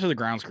out to the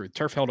grounds crew.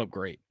 Turf held up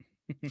great.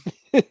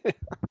 I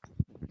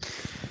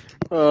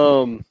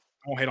won't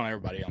hate on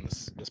everybody on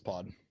this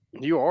pod.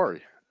 You are.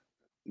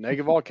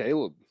 Negative all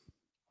Caleb.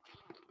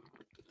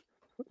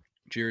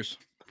 Cheers.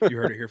 You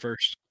heard it here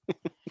first.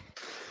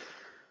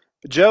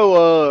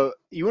 Joe,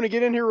 you want to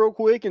get in here real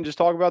quick and just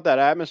talk about that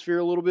atmosphere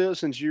a little bit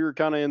since you're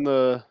kind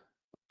of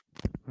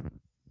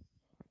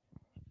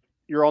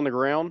you're on the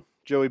ground,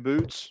 Joey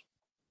Boots.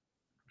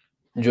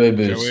 Joey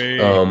Boots.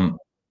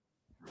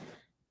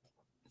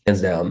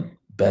 Hands down,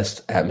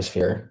 best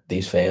atmosphere.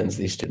 These fans,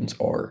 these students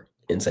are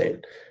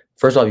insane.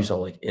 First off, you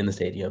saw in the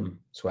stadium,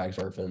 swag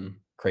surfing,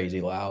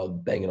 crazy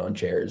loud, banging on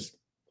chairs,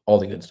 all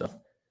the good stuff.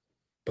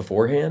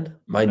 Beforehand,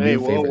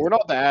 favorite. We're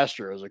not the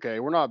Astros, okay?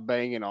 We're not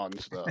banging on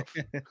stuff.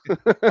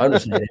 I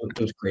understand it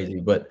was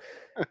crazy, but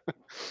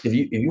if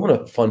you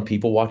want a fun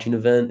people watching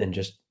event and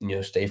just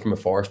stay from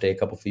afar, stay a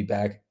couple feet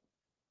back,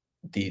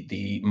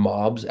 the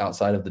mobs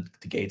outside of the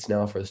gates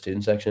now for the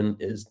student section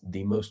is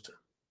the most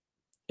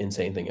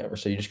insane thing ever.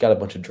 So you just got a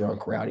bunch of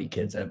drunk, rowdy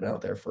kids that have been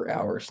out there for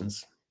hours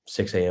since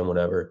 6 a.m.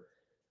 whatever.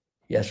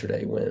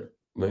 Yesterday went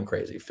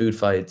crazy. Food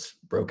fights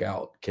broke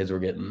out. Kids were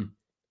getting.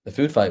 The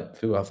food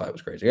fight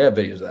was crazy. I have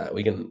videos of that.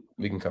 We can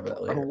cover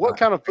that later. What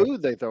kind of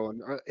food they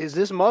throwing? Is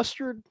this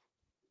mustard?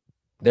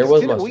 There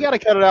was mustard. We got to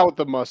cut it out with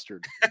the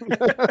mustard.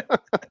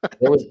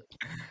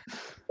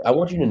 I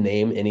want you to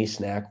name any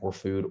snack or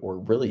food or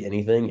really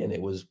anything, and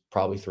it was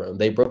probably thrown.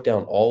 They broke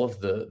down all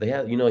of the. They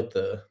had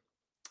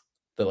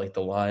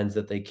the lines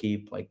that they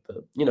keep with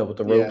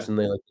the ropes and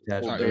they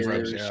attach those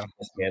ropes. Yeah.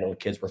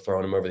 Kids were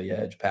throwing them over the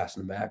edge,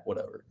 passing them back,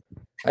 whatever.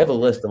 I have a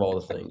list of all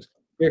the things: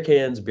 beer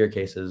cans, beer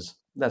cases.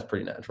 That's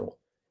pretty natural.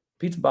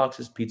 Pizza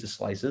boxes, pizza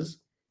slices,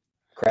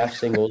 Kraft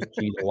singles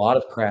cheese, a lot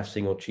of Kraft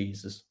single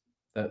cheeses.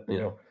 That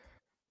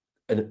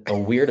a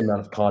weird amount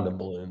of condom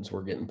balloons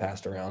were getting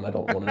passed around. I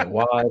don't want to know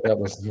why that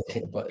was,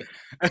 but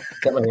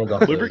got my hands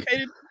off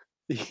lubricated.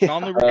 Yeah.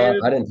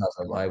 Non-lubricated? I didn't touch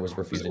them. I was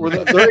refusing. Were to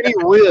they, touch they're any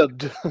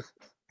ribbed?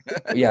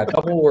 Yeah, a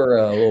couple were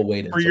a little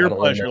weighted. For so your I don't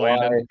really pleasure, know why.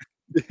 Landon.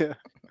 Yeah.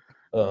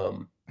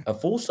 A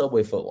full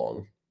Subway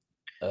footlong,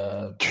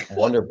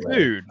 Wonder Bread,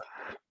 Dude,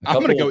 a I'm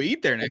gonna couple go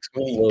eat there next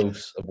full week.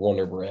 loaves of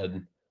Wonder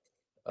Bread,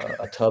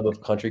 a tub of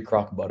Country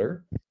Crock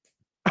butter.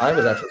 I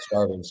was actually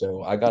starving,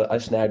 so I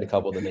snagged a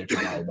couple of the Nature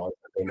Valley bars,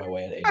 made my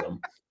way and ate them.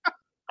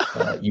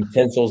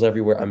 Utensils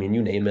everywhere. I mean,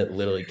 you name it.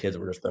 Literally, kids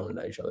were just throwing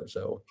it at each other.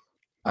 So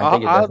I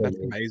think it definitely That's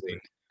amazing.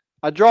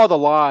 I draw the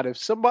line. If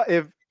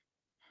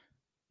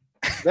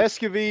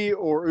Vescovy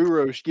or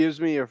Urosh gives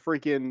me a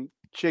freaking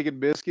chicken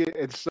biscuit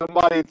and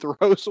somebody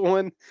throws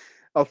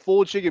a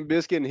full chicken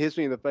biscuit and hits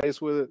me in the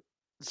face with it,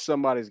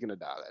 somebody's gonna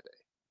die that day.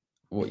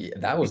 Well, yeah,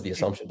 that was the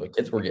assumption, but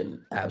kids were getting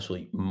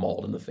absolutely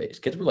mauled in the face.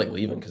 Kids were like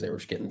leaving because they were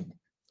just getting.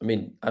 I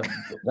mean,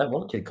 that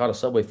one kid caught a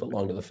Subway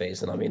footlong to the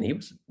face, and I mean, he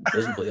was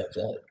visibly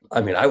upset.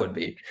 I mean, I would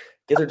be.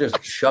 Kids are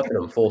just chucking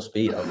him full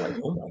speed. I'm like,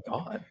 oh my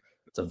god,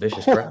 it's a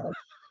vicious crowd.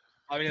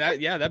 I mean,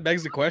 that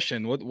begs the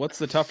question: what's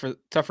the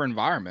tougher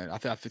environment?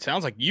 It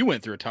sounds like you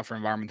went through a tougher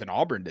environment than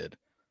Auburn did.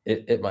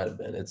 It might have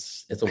been.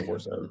 It's a war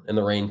zone, and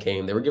the rain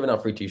came. They were giving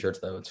out free T-shirts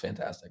though. It's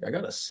fantastic. I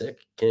got a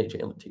sick Kenny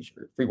Chandler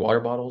T-shirt, free water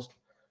bottles.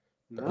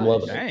 Nice. I'm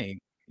loving it. Dang,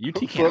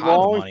 UT can't hide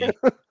the money.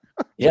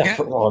 Yeah,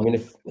 I mean,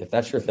 if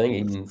that's your thing,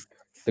 even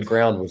the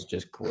ground was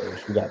just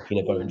gross. We got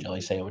peanut butter and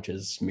jelly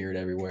sandwiches smeared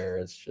everywhere.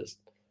 It's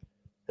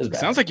bad.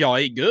 Sounds like y'all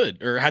ate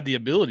good or had the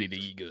ability to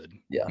eat good.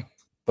 Yeah,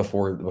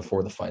 before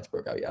the fights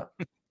broke out. Yeah,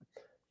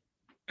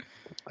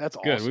 That's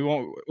good.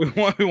 awesome.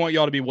 We want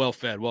y'all to be well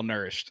fed, well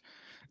nourished.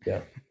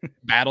 Yeah,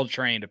 battle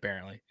trained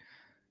apparently.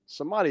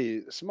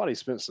 Somebody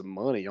spent some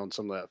money on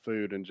some of that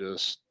food and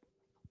just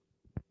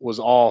was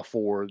all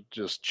for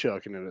just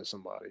chucking it at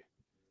somebody.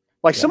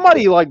 Like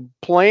somebody like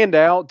planned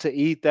out to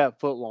eat that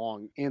foot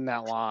long in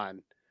that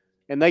line,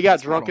 and they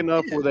got drunk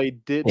enough where they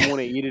didn't want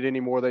to eat it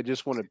anymore. They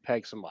just wanted to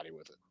peg somebody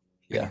with it.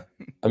 Yeah,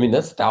 I mean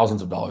that's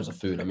thousands of dollars of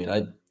food. I mean,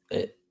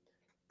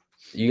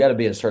 you got to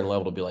be at a certain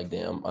level to be like,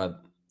 damn,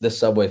 this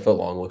Subway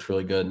footlong looks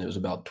really good, and it was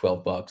about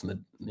 $12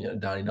 and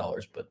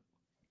 $90, but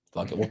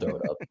fuck it, we'll throw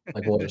it up.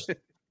 Like, we'll just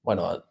why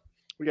not?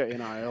 We got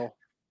NIL.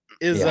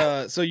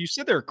 So you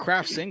said they're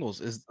craft singles.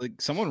 Is like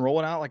someone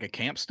rolling out like a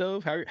camp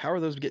stove? How are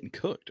those getting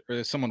cooked? Or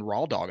is someone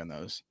raw dogging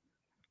those?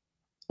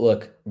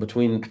 Look,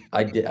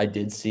 I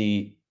did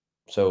see,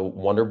 so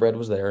Wonder Bread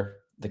was there.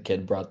 The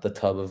kid brought the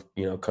tub of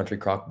Country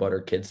Crock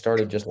butter. Kids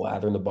started just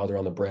lathering the butter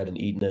on the bread and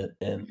eating it,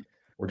 and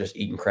we're just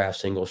eating craft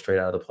singles straight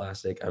out of the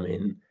plastic. I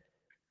mean,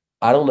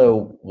 I don't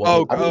know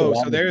what.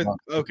 So they're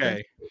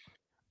okay.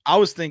 I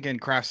was thinking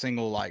craft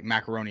single like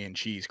macaroni and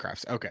cheese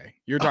crafts. Okay,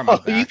 you're talking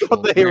about the you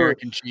thought they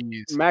American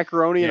cheese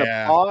macaroni in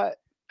a pot.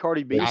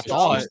 Cardi B. I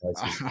thought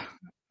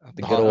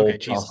the good old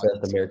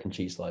processed American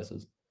cheese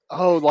slices.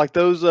 Oh, like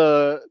those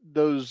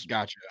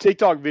gotcha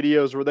TikTok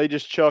videos where they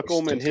just chuck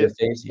them and hit.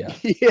 Face, yeah.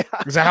 Yeah.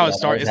 Is that how it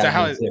started? Is that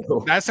how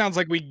that sounds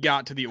like we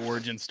got to the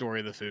origin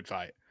story of the food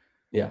fight?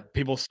 Yeah.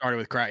 People started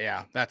with crap.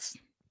 Yeah,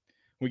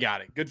 we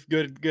got it.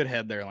 Good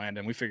head there,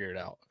 Landon. We figured it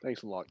out.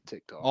 Thanks a lot,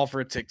 TikTok. All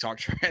for a TikTok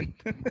trend.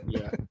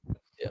 Yeah.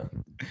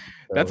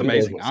 That's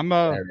amazing.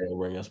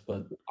 Bring us,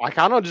 but I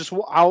kind of just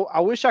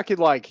I wish I could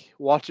like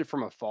watch it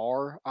from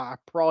afar. I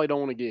probably don't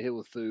want to get hit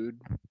with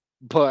food,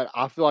 but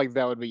I feel like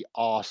that would be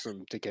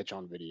awesome to catch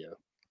on video.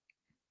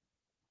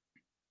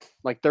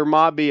 Like there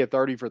might be a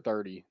 30 for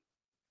 30.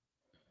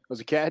 Was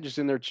a cat just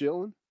in there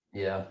chilling?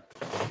 Yeah.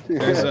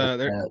 There's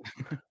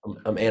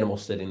I'm animal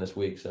sitting this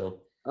week,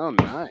 so. Oh,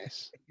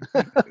 nice.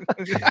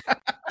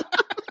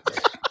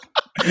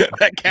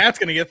 That cat's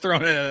gonna get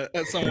thrown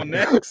at someone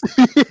next.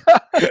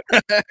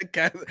 That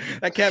cat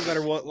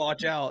better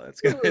watch out.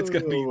 It's gonna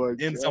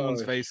be in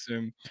someone's face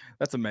soon.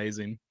 That's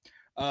amazing.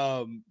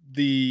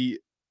 Did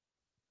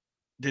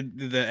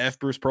the F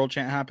Bruce Pearl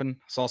chant happen?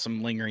 I saw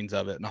some lingerings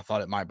of it, and I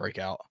thought it might break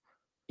out.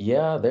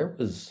 Yeah, there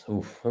was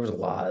a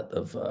lot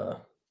of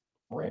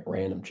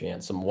random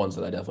chants. Some ones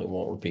that I definitely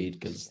won't repeat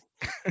because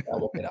I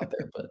won't get out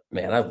there. But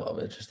man, I love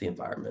it. Just the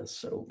environment's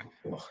so.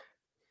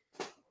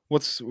 We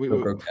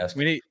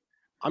need.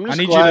 I'm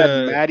just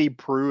glad Maddie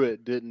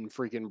Pruitt didn't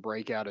freaking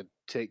break out a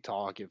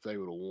TikTok if they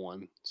would have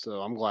won. So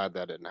I'm glad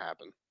that didn't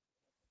happen.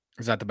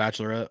 Is that the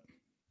Bachelorette?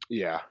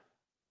 Yeah.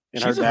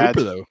 And she's a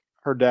hooper, though.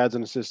 Her dad's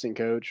an assistant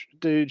coach.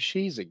 Dude,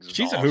 she's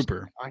exhausting. She's a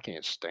hooper. I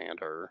can't stand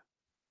her.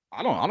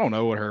 I don't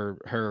know what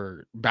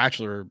her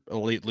Bachelor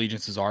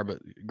allegiances are, but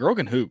girl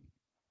can hoop.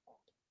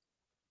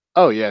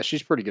 Oh, yeah.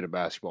 She's pretty good at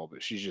basketball,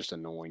 but she's just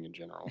annoying in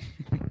general.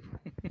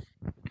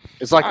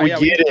 It's like we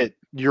get it.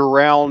 You're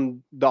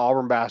around the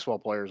Auburn basketball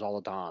players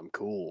all the time.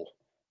 Cool.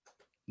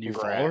 You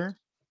follow her?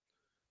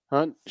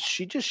 Huh?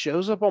 She just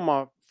shows up on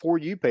my For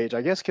You page.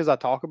 I guess because I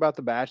talk about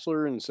The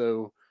Bachelor, and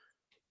so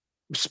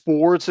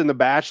sports and The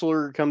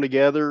Bachelor come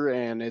together,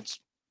 and it's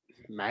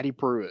Maddie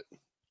Pruitt.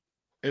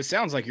 It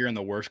sounds like you're in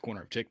the worst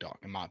corner of TikTok,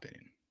 in my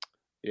opinion.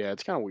 Yeah,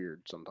 it's kind of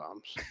weird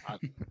sometimes.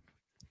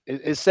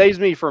 It saves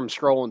me from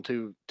scrolling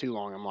too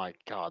long. I'm like,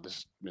 God, this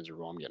is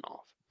miserable. I'm getting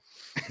off.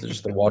 Is it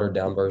just the watered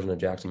down version of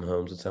Jackson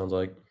Mahomes, it sounds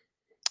like?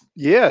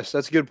 Yes,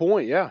 that's a good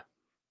point. Yeah.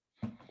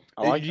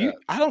 I like that.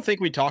 I don't think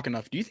we talk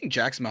enough. Do you think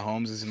Jackson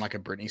Mahomes is in like a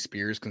Britney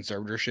Spears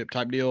conservatorship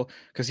type deal?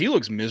 Because he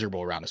looks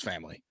miserable around his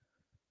family.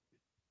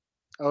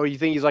 Oh, you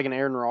think he's like an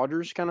Aaron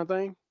Rodgers kind of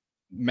thing?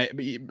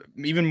 Maybe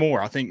even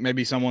more. I think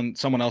maybe someone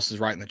else is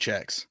writing the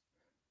checks.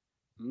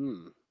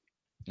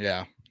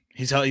 Yeah,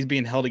 he's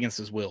being held against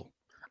his will.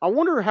 I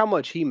wonder how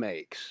much he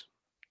makes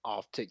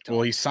off TikTok.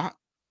 Well, he signed.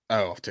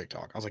 Oh, off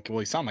TikTok. I was like, well,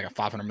 he signed like a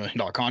 $500 million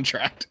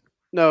contract.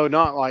 No,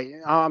 not like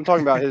I'm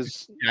talking about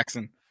his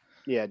Jackson.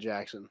 Yeah,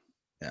 Jackson.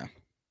 Yeah,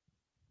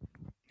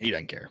 he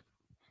doesn't care.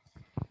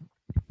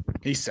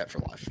 He's set for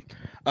life.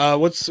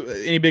 What's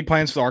any big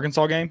plans for the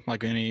Arkansas game?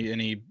 Like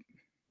anything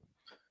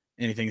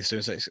the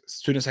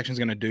student section is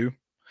going to do?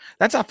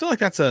 I feel like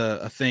that's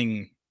a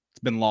thing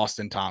that's been lost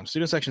in time.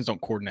 Student sections don't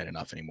coordinate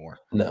enough anymore.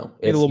 No,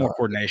 need a little more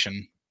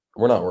coordination.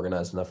 We're not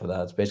organized enough for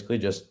that. It's basically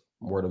just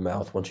word of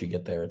mouth. Once you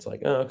get there, it's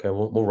like, oh, okay,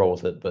 we'll roll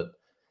with it. But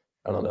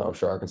I don't know. I'm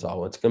sure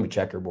Arkansas. It's going to be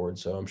checkerboard,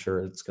 so I'm sure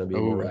it's going to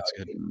be more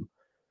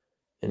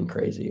and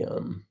crazy.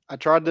 I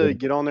tried to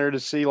get on there to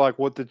see like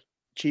what the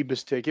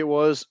cheapest ticket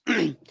was,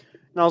 and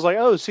I was like,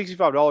 oh,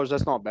 $65.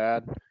 That's not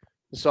bad.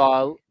 So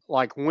I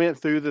like went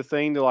through the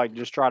thing to like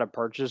just try to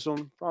purchase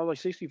them. I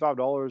was like,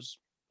 $65.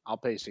 I'll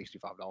pay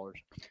 $65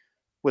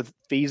 with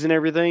fees and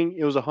everything.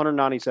 It was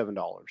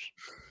 $197.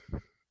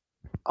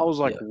 I was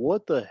like,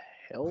 what the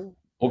hell?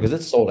 Well, because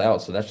it's sold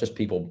out, so that's just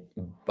people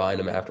buying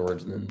them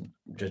afterwards and then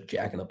just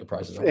jacking up the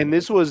prices. And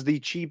this was the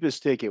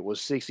cheapest ticket, was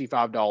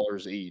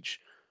 $65 each.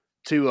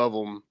 2 of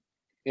them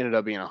ended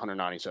up being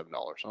 $197.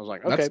 I was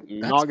like, okay, that's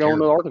not going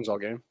to the Arkansas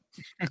game.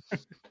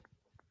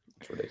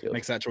 It's ridiculous.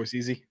 Makes that choice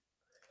easy.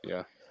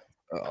 Yeah.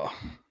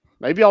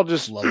 Maybe I'll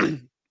just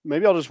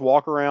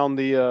walk around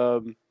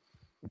the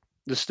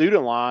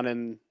student line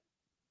and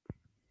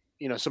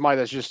somebody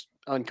that's just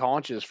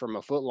unconscious from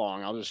a foot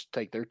long, I'll just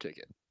take their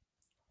ticket.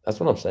 That's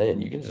what I'm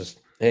saying. You can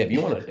just if you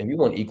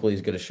want equally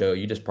as good a show,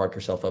 you just park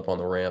yourself up on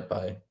the ramp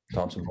by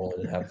Thompson Bowl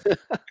and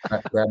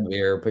grab a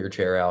beer, put your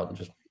chair out, and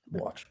just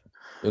watch.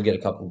 You'll get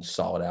a couple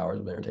solid hours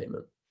of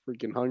entertainment.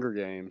 Freaking Hunger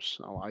Games.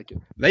 I like it.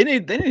 They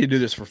need to do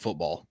this for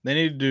football. They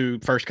need to do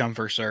first come,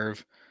 first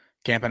serve,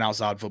 camping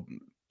outside football.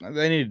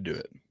 They need to do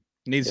it.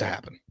 It needs to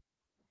happen.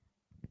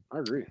 I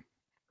agree.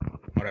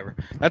 Whatever.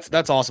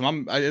 That's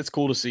awesome. It's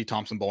cool to see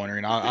Thompson Bowl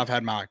entering. I've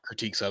had my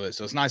critiques of it,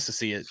 so it's nice to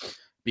see it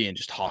being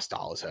just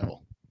hostile as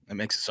hell. It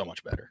makes it so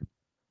much better.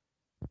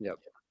 Yep.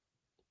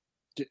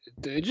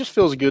 It just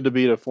feels good to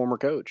be a former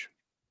coach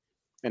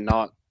and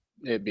not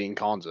it being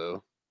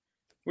Conzo.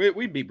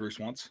 We beat Bruce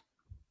once.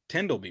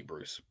 Tyndall beat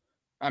Bruce.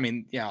 I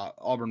mean, yeah,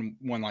 Auburn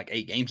won like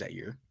 8 games that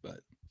year,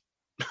 but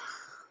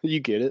you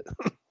get it.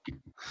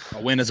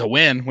 A win is a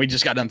win. We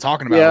just got done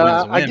talking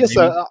about a win is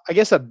a win. I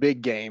guess a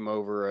big game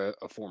over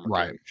a former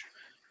coach.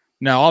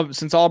 No,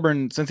 since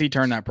he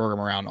turned that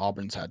program around,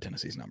 Auburn's had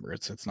Tennessee's number.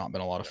 It's not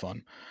been a lot of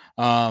fun.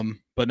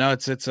 But no,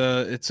 it's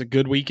a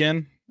good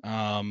weekend.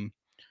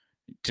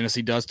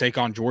 Tennessee does take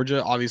on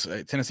Georgia.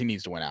 Obviously, Tennessee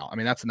needs to win out. I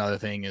mean, that's another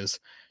thing is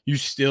you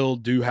still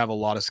do have a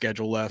lot of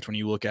schedule left when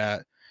you look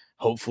at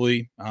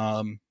hopefully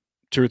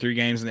 2 or 3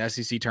 games in the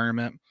SEC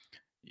tournament.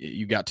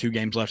 You got 2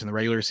 games left in the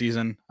regular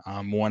season.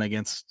 One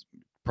against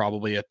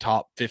probably a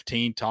top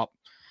 15,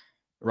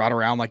 right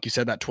around, like you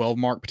said, that 12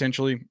 mark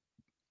potentially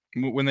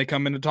when they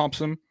come into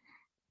Thompson.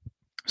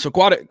 So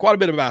quite a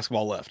bit of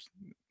basketball left.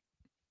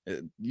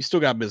 You still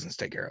got business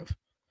to take care of.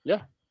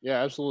 Yeah,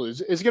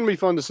 absolutely. It's going to be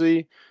fun to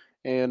see.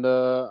 And,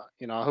 I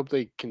hope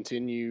they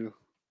continue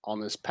on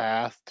this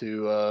path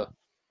to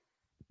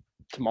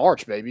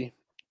March, baby.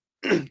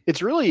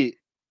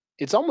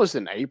 It's almost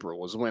in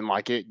April is when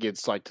like it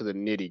gets like to the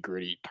nitty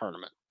gritty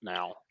tournament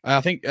now. I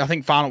think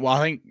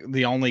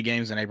the only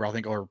games in April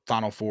are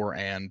Final Four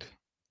and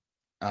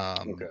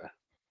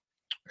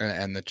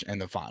and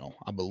the final,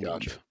 I believe.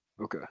 Gotcha.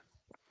 Okay.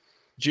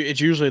 It's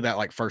usually that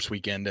like first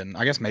weekend, and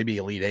I guess maybe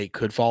Elite Eight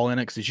could fall in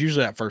it because it's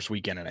usually that first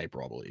weekend in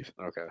April, I believe.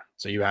 Okay.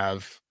 So you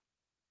have,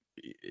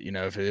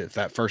 if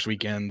that first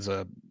weekend's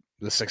the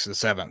 6th or the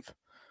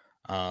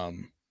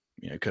 7th,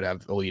 could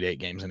have Elite Eight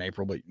games in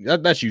April, but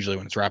that's usually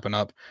when it's wrapping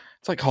up.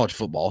 It's like college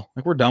football.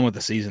 Like we're done with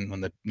the season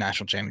when the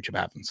national championship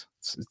happens.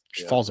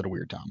 It falls at a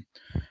weird time.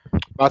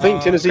 I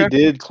think Tennessee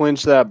did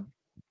clinch that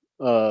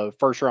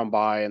first round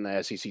bye in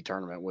the SEC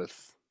tournament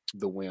with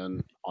the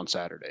win on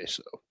Saturday.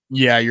 So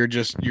yeah, you're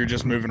just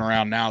moving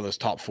around now. Those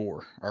top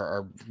 4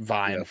 are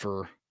vying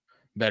for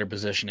better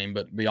positioning,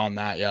 but beyond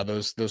that, yeah,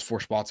 those 4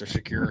 spots are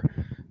secure.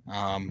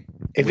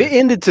 If it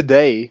ended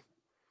today,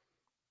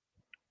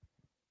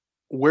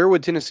 where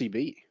would Tennessee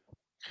be?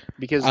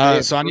 Because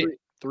I need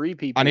 3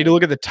 people. I need to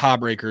look at the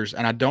tiebreakers,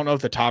 and I don't know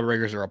if the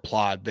tiebreakers are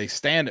applied. They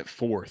stand at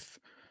 4th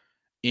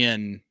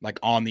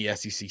on the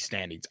SEC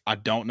standings. I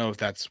don't know if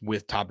that's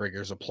with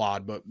tiebreakers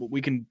applied, but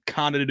we can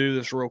kind of do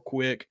this real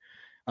quick.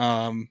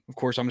 Of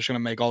course, I'm just going to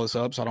make all this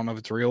up, so I don't know if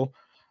it's real.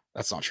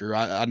 That's not true.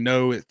 I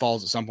know it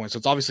falls at some point, so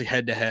it's obviously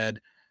head to head.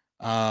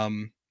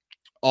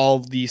 All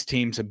of these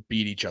teams have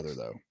beat each other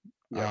though.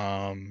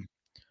 Yeah.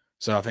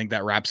 So I think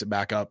that wraps it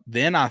back up.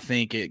 Then I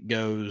think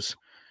it's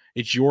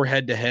your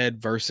head to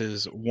head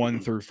versus 1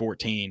 through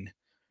 14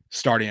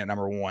 starting at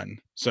number 1.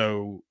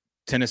 So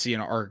Tennessee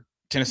and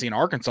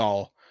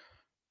Arkansas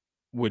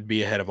would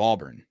be ahead of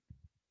Auburn,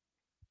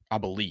 I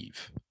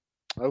believe.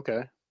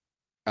 Okay.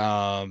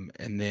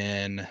 And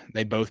then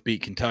they both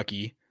beat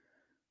Kentucky.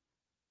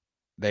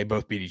 They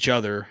both beat each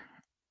other.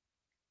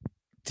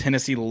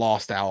 Tennessee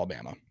lost to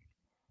Alabama.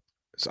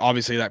 So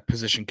obviously that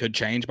position could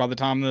change by the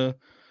time the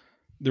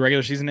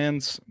regular season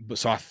ends. But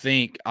so I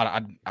think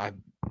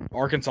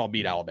Arkansas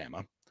beat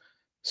Alabama.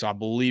 So I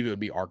believe it would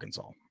be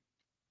Arkansas.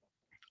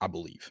 I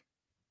believe.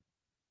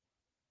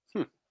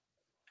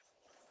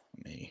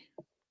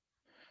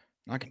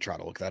 I can try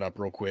to look that up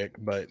real quick,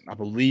 but I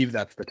believe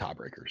that's the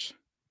tiebreakers.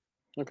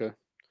 Okay.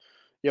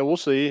 Yeah, we'll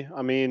see.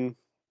 I mean,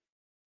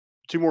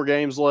 2 more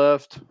games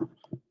left.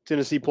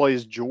 Tennessee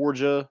plays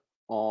Georgia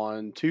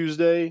on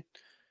Tuesday.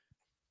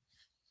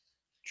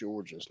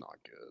 Georgia's not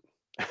good.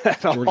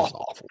 Georgia's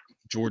awful.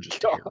 Georgia's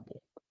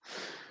terrible.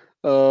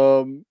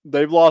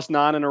 They've lost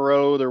 9 in a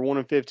row. They're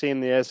 1-15 in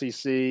the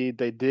SEC.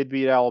 They did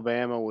beat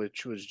Alabama,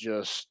 which was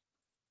just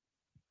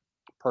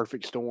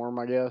perfect storm,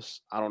 I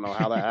guess. I don't know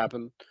how that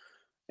happened.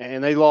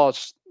 And they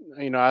lost,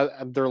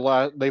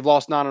 they've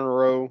lost 9 in a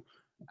row.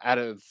 Out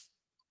of,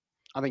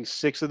 I think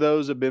 6 of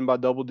those have been by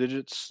double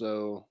digits.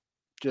 So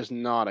just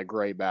not a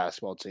great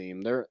basketball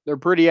team. They're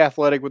pretty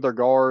athletic with their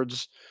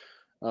guards.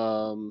 They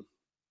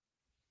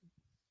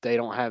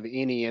don't have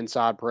any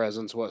inside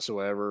presence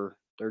whatsoever.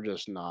 They're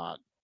just not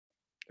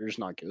good.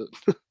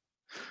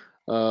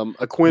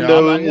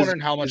 Aquindo I'm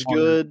wondering how much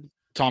good.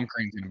 Tom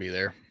Crean's going to be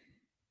there.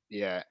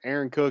 Yeah,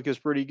 Aaron Cook is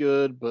pretty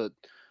good, but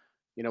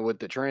with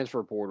the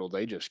transfer portal,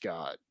 they just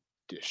got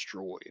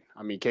destroyed.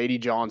 I mean, Katie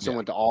Johnson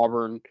went to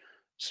Auburn.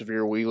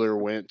 Severe Wheeler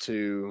went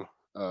to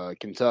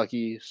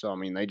Kentucky. So, I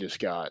mean, they just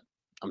got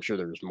 – I'm sure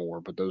there's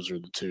more, but those are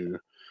the 2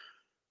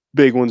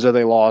 big ones that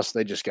they lost.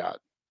 They just got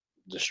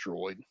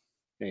destroyed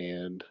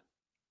and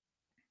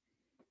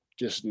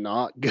just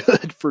not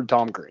good for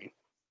Tom Crean.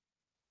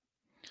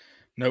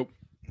 Nope.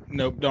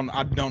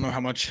 I don't know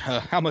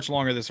how much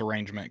longer this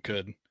arrangement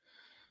could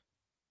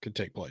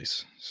take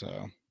place.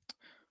 So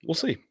we'll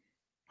see.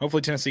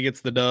 Hopefully Tennessee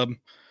gets the dub,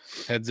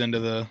 heads into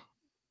the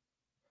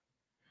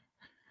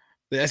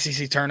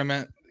SEC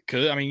tournament.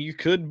 You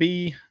could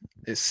be.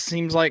 It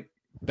seems like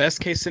best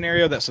case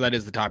scenario that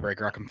is the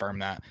tiebreaker. I confirm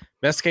that.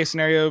 Best case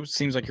scenario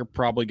seems like you're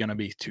probably going to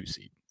be 2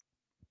 seed.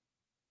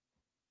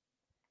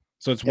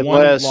 So it's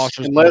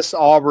unless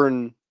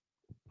Auburn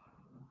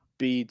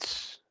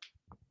beats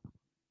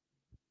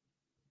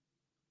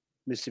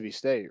Mississippi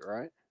State,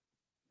 right?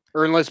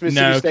 Or unless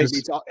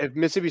if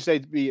Mississippi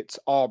State beats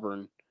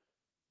Auburn,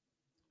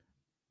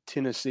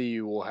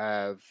 Tennessee will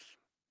have,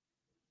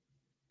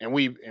 and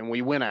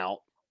we win out,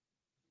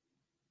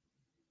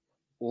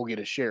 we'll get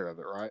a share of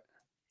it, right?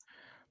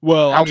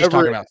 Well, I'm just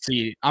talking about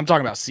seeding. I'm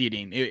talking about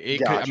seeding.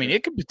 Gotcha.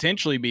 It could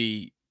potentially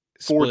be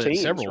 4 split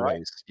teams, several right?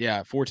 ways.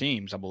 Yeah, 4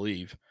 teams, I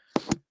believe.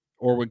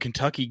 Or would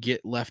Kentucky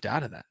get left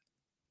out of that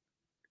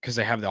because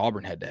they have the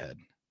Auburn head-to-head?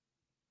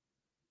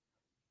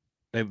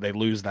 They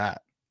lose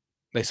that.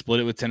 They split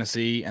it with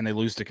Tennessee, and they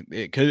lose to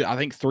it. Could, I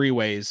think, 3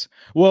 ways.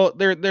 Well,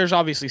 there's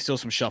obviously still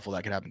some shuffle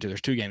that could happen too.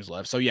 There's 2 games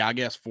left, so yeah, I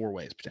guess 4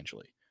 ways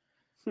potentially.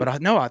 But I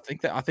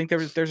think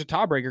there's a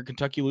tiebreaker.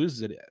 Kentucky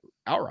loses it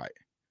outright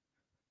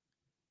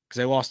because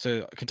they lost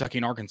to Kentucky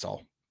and Arkansas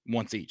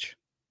once each.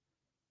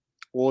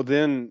 Well,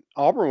 then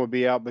Auburn would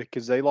be out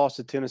because they lost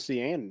to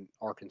Tennessee and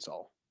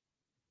Arkansas.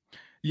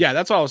 Yeah,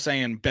 that's what I was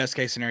saying. Best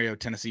case scenario,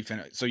 Tennessee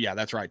finish. So yeah,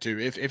 that's right too.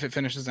 If it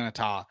finishes in a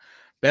tie,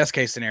 best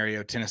case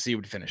scenario, Tennessee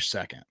would finish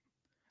second.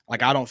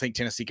 Like, I don't think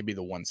Tennessee could be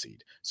the 1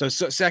 seed. So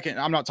second,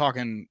 I'm not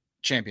talking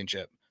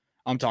championship.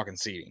 I'm talking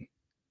seeding.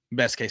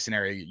 Best case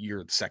scenario,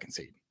 you're the 2nd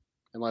seed.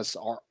 Unless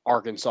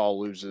Arkansas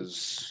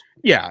loses.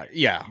 Yeah.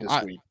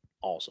 This week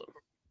also.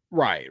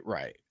 Right.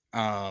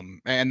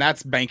 And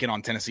that's banking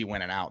on Tennessee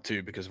winning out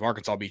too, because if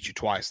Arkansas beats you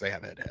twice, they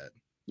have head-to-head.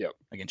 Yep.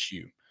 Against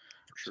you.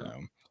 Sure.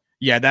 So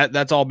yeah,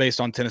 that's all based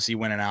on Tennessee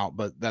winning out,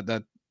 but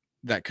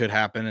that could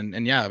happen.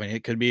 And yeah, I mean,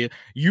 it could be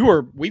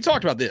we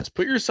talked about this.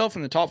 Put yourself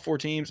in the top 4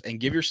 teams and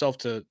give yourself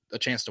a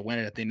chance to win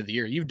it at the end of the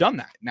year. You've done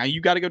that. Now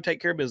you got to go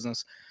take care of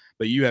business,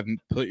 but you have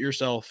put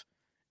yourself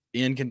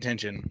in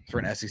contention for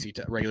an SEC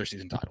regular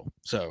season title.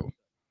 So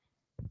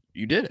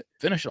you did it.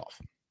 Finish it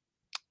off.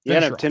 Yeah,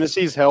 and if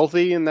Tennessee's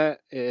healthy and that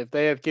if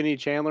they have Kenny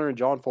Chandler and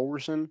John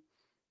Fulkerson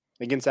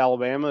against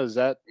Alabama, is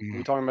that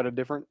we talking about a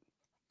different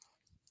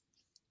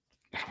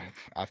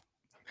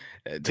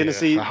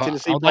Tennessee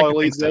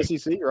probably leads the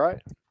SEC, right?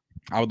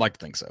 I would like to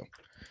think so.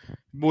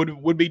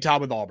 Would be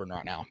tied with Auburn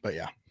right now, but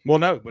yeah. Well,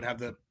 no, would have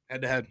the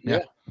head-to-head.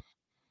 Yeah.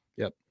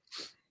 Yep.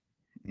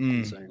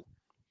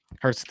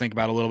 Hurts to think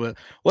about a little bit.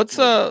 Let's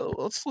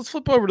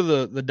flip over to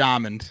the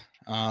diamond.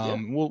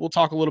 We'll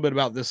talk a little bit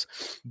about this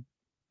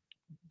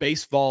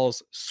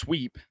baseball's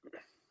sweep,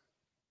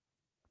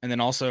 and then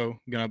also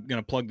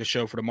gonna plug the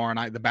show for tomorrow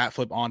night, the bat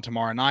flip on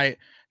tomorrow night.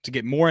 To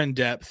get more in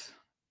depth,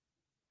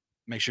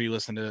 make sure you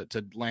listen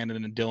to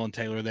Landon and Dylan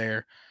Taylor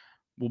there.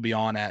 We'll be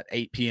on at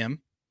 8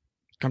 p.m.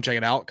 Come check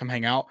it out. Come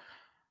hang out.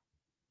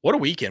 What a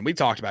weekend. We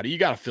talked about it. You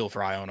got to feel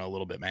for Iona a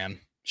little bit, man.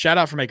 shout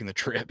out for making the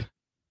trip.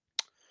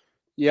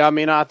 Yeah, I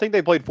mean, I think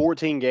they played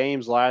 14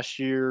 games last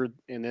year,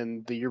 and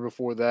then the year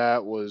before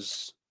that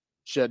was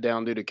shut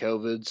down due to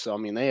COVID. So I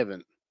mean, they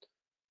haven't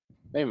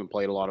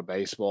played a lot of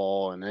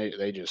baseball, and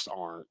they just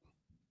aren't.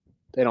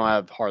 They don't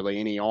have hardly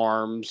any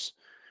arms.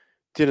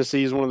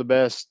 Tennessee is one of the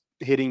best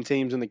hitting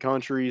teams in the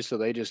country, so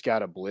they just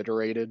got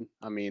obliterated.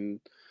 I mean,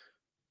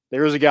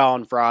 there was a guy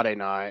on Friday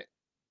night,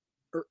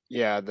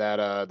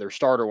 that their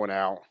starter went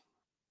out,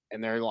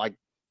 and they're like,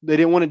 they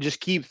didn't want to just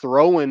keep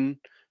throwing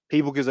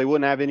people because they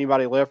wouldn't have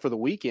anybody left for the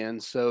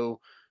weekend, so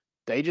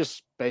they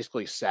just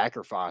basically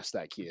sacrificed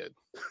that kid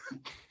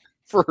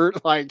for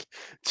like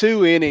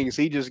 2 innings.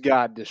 He just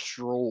got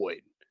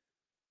destroyed.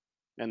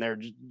 And they're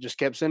just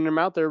kept sending him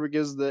out there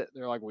because they're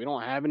like, we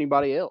don't have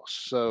anybody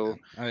else. So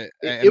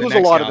it was a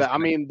lot of that. I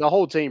mean, the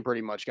whole team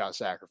pretty much got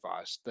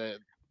sacrificed.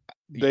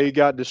 They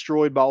got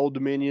destroyed by Old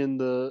Dominion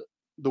the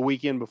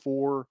weekend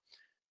before,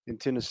 and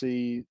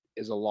Tennessee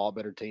is a lot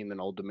better team than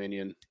Old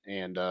Dominion.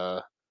 And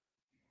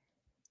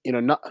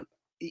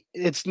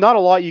it's not a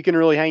lot you can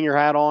really hang your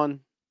hat on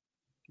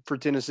for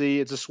Tennessee.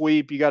 It's a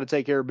sweep. You got to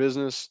take care of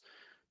business.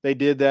 They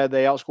did that.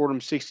 They outscored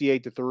them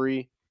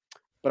 68-3.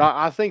 But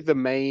I think the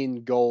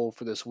main goal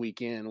for this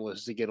weekend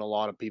was to get a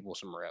lot of people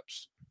some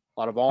reps, a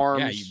lot of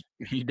arms.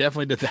 Yeah, you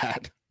definitely did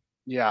that.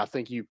 Yeah, I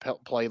think you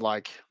played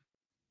like,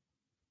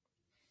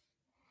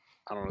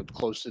 I don't know,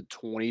 close to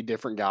 20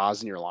 different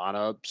guys in your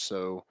lineup.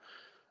 So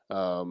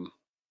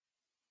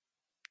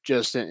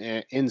just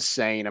an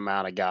insane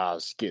amount of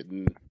guys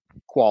getting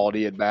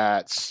quality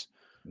at-bats,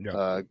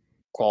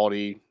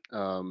 quality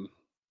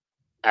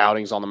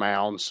outings on the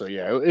mound. So,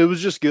 yeah, it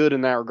was just good in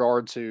that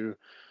regard to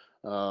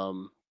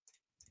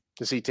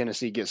see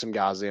Tennessee get some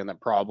guys in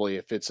that probably,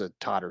 if it's a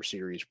tighter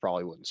series,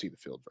 probably wouldn't see the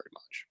field very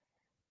much.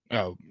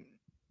 Oh,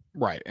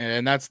 right.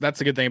 And that's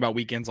the good thing about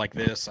weekends like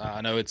this.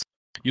 I know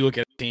you look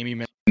at a team, you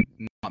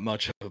mentioned not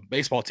much of a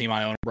baseball team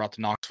I own brought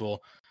to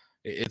Knoxville.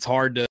 It's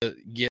hard to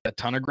get a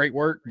ton of great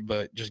work,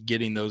 but just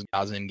getting those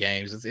guys in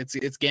games,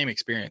 it's game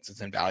experience.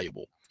 It's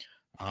invaluable.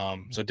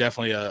 So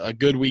definitely a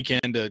good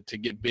weekend to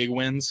get big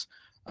wins,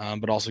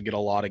 but also get a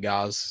lot of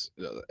guys.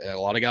 A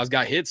lot of guys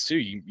got hits too.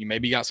 You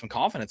maybe got some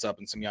confidence up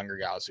in some younger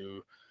guys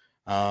who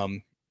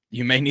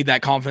you may need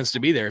that confidence to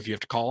be there if you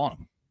have to call on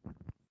them.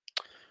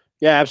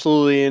 Yeah,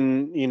 absolutely.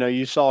 And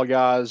you saw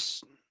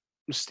guys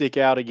stick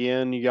out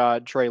again. You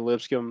got Trey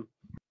Lipscomb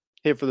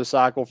hit for the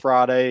cycle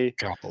Friday.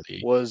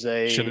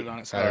 Golly. Should have done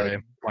it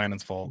Saturday.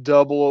 Brandon's fault.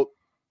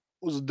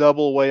 Was a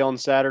double away on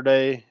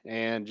Saturday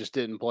and just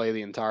didn't play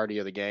the entirety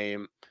of the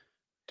game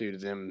due to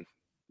them,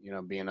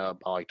 being up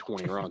by like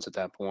 20 runs at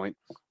that point.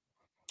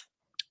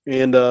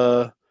 And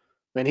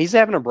man, he's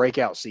having a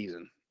breakout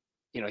season.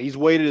 He's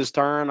waited his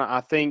turn.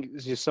 I think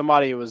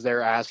somebody was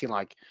there asking,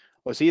 like,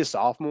 was he a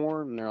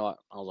sophomore? And I was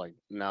like,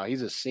 no,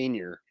 he's a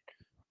senior.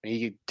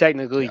 He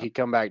could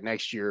come back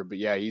next year, but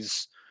yeah,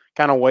 he's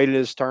kind of waited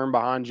his turn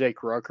behind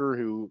Jake Rucker,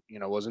 who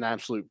was an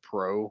absolute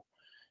pro,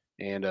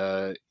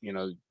 and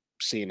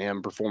seeing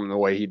him perform the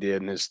way he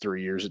did in his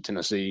 3 years at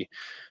Tennessee.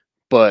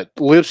 But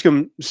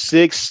Lipscomb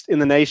 6th in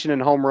the nation in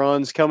home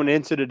runs coming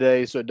into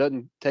today, so it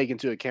doesn't take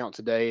into account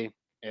today.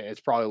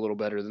 It's probably a little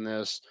better than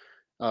this.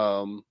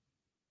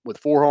 With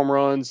 4 home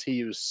runs,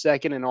 he was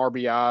 2nd in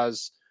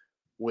RBIs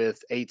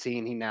with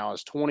 18. He now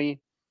has 20.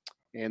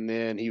 And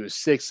then he was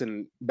 6th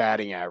in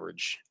batting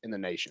average in the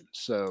nation.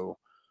 So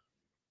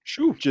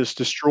just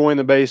destroying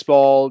the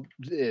baseball.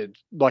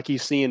 Like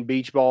he's seeing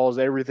beach balls.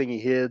 Everything he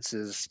hits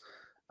is,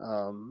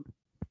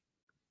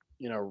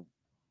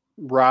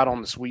 right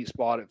on the sweet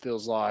spot, it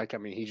feels like. I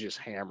mean, he's just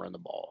hammering the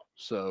ball.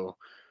 So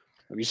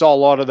you saw a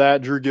lot of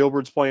that. Drew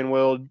Gilbert's playing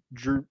well.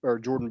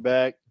 Jordan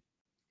Beck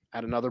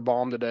had another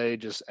bomb today,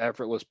 just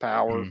effortless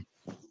power.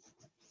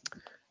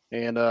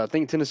 And I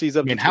think Tennessee's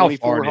up to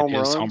 24 home runs. How far did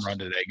his home run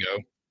today go?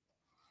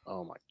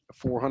 Oh my,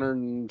 400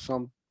 and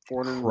some,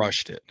 400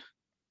 crushed it.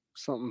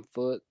 Something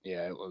foot.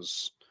 Yeah, it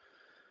was.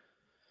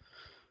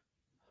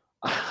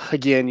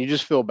 Again, you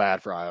just feel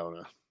bad for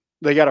Iona.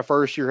 They got a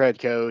first-year head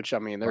coach. I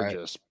mean, they're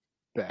just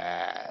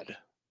bad.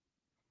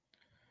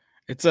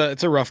 It's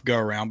a rough go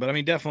around, but I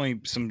mean,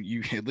 definitely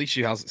at least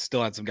you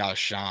still had some guys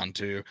shine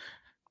too.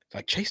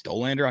 Like Chase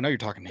Dolander, I know you're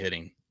talking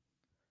hitting,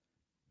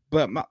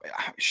 but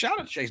shout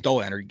out to Chase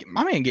Dolander.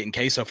 My man getting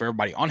queso for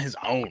everybody on his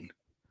own.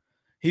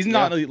 He's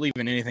not leaving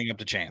anything up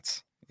to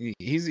chance.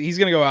 He's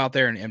going to go out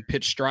there and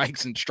pitch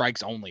strikes and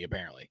strikes only,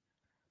 apparently.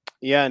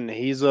 Yeah, and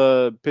he's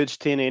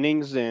pitched 10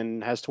 innings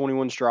and has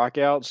 21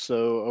 strikeouts,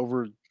 so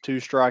over 2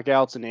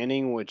 strikeouts an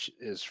inning, which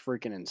is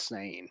freaking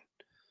insane.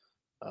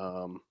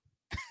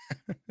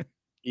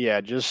 Yeah,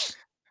 just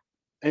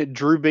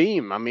Drew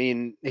Beam. I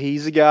mean,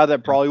 he's a guy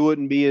that probably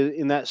wouldn't be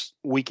in that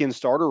weekend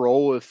starter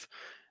role if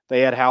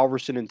they had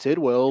Halverson and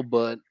Tidwell,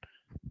 but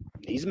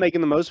he's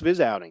making the most of his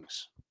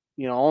outings.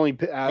 He's only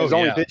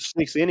pitched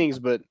 6 innings,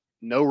 but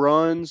no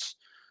runs.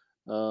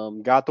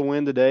 Got the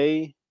win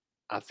today.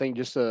 I think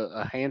just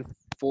a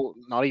handful,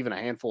 not even a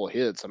handful of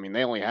hits. I mean,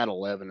 they only had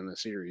 11 in the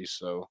series.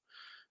 So,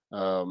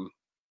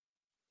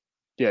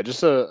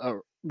 just a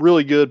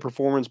really good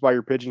performance by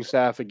your pitching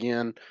staff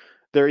again.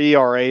 their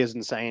ERA is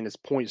insane. It's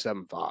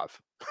 0.75.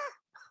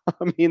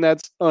 I mean,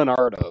 that's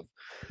unheard of.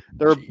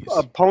 Their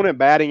opponent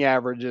batting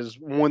average is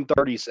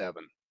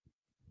 137.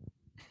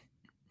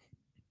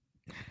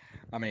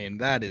 I mean,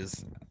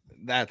 that's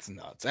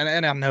nuts.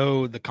 And I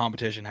know the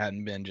competition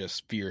hadn't been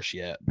just fierce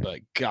yet, but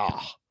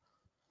God.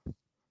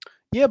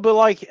 Yeah, but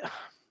like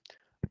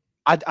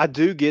I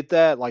do get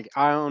that. Like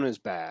Ione is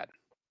bad.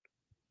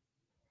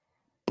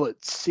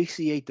 But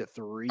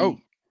 68-3. Oh,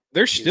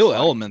 there's still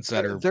elements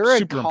that are they're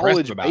super a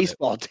college impressive about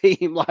baseball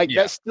team. Like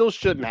Yeah. that still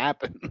shouldn't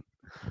happen.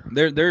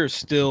 There's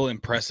still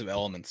impressive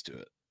elements to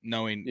it,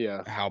 knowing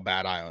Yeah. how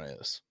bad Ione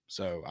is.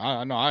 So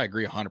I know I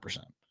agree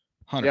 100%.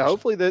 100%. Yeah,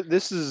 hopefully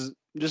this is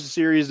just a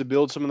series to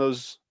build some of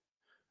those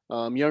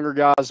younger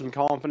guys some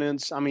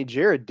confidence. I mean,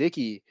 Jared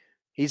Dickey,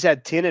 he's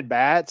had 10 at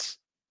bats,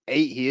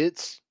 8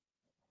 hits.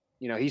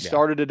 You know, he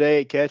started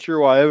today at catcher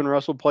while Evan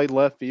Russell played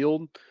left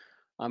field.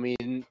 I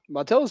mean,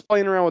 Martella's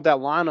playing around with that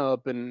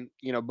lineup, and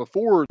you know,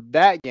 before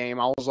that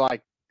game, I was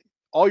like,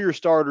 all your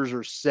starters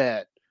are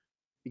set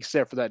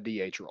except for that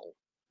DH role.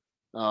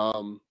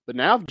 But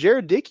now if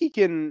Jared Dickey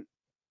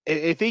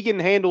if he can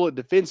handle it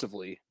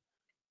defensively,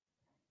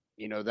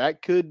 you know,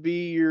 that could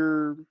be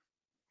your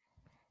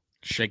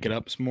shake it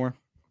up some more.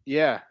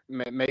 Yeah,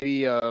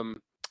 maybe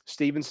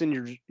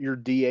Stevenson, your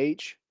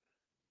DH,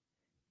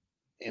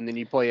 and then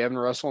you play Evan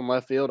Russell in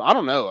left field. I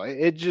don't know.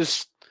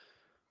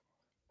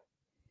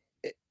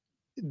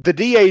 The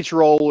DH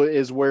role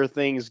is where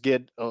things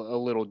get a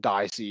little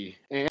dicey,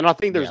 and I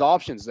think there's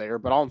options there,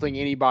 but I don't think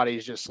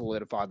anybody's just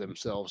solidified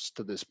themselves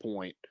to this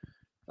point.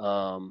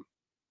 But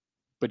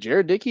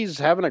Jared Dickey's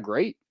having a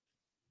great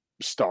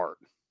start.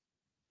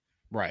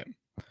 Right.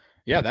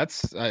 Yeah,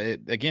 that's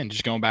again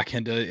just going back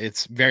into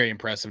it's very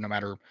impressive no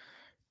matter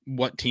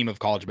what team of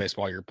college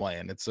baseball you're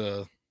playing. It's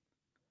an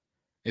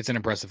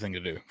impressive thing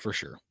to do for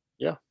sure.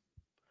 Yeah.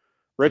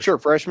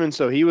 Redshirt freshman,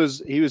 so he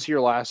was here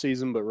last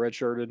season, but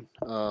redshirted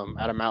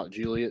out of Mount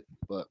Juliet,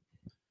 but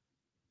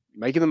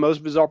making the most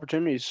of his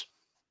opportunities.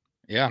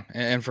 Yeah,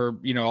 and for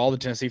all the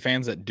Tennessee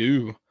fans that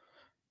do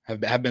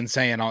have been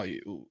saying,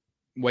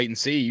 wait and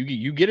see.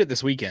 You get it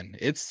this weekend.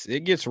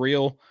 It gets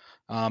real.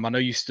 I know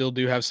you still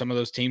do have some of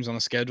those teams on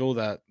the schedule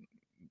that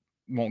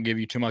won't give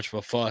you too much of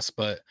a fuss,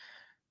 but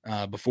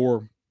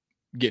before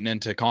getting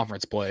into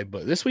conference play,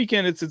 but this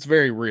weekend it's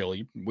very real.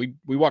 We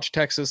watched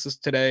Texas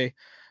today.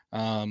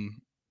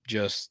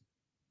 Just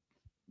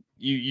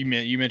you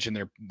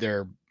mentioned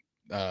their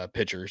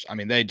pitchers. I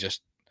mean, this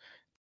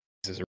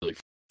is really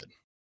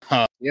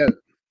fun. Yeah,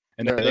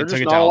 and they're took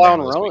just it not to allowing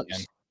Alabama this runs.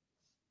 weekend.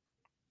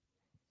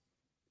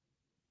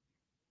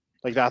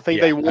 Like I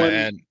think they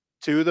won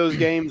 2 of those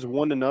games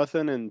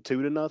 1-0 and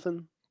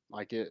 2-0.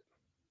 Like it,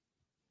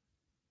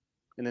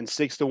 and then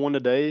 6-1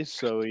 today.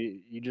 So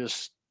you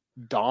just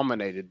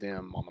dominated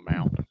them on the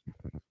mound.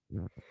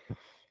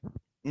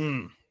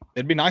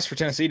 It'd be nice for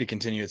Tennessee to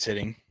continue its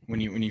hitting when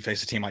you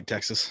face a team like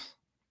Texas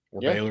or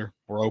Baylor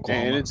or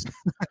Oklahoma. And it's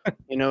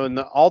and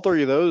all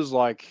 3 of those,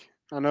 like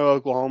I know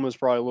Oklahoma is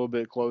probably a little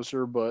bit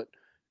closer, but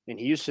in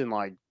Houston,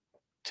 like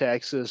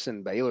Texas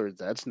and Baylor,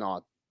 that's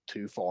not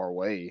too far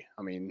away.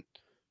 I mean,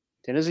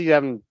 Tennessee's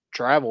having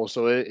travel,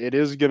 so it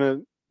is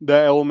that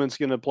element's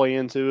gonna play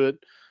into it.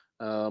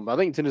 I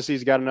think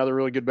Tennessee's got another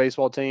really good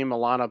baseball team, a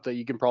lineup that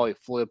you can probably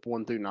flip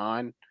 1 through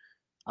 9.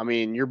 I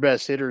mean, your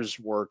best hitters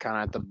were kind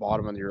of at the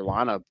bottom of your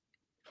lineup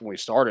when we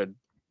started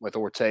with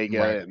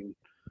Ortega and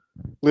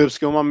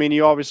Lipscomb. I mean,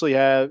 you obviously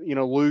have,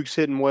 Luke's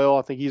hitting well.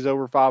 I think he's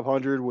over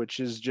 500, which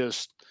is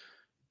just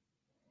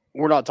 –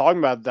 we're not talking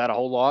about that a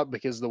whole lot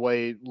because of the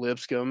way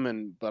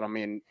Lipscomb but, I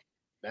mean,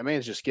 that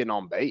man's just getting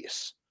on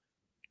base.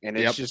 And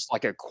it's just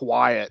like a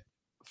quiet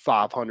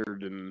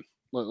 500 and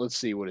let's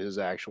see what his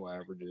actual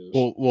average is.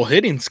 Well,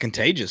 hitting's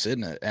contagious,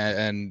 isn't it?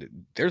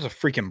 And there's a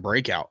freaking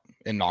breakout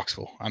in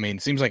Knoxville. I mean,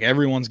 it seems like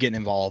everyone's getting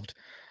involved.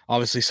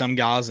 Obviously, some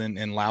guys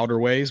in louder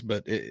ways,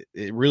 but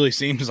it really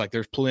seems like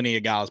there's plenty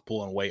of guys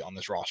pulling weight on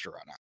this roster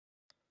right now.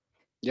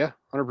 Yeah,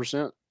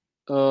 100%.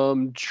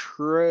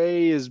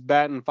 Trey is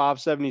batting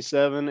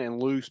 577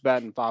 and Luke's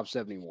batting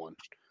 571.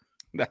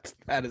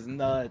 That is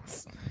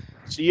nuts.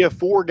 So you have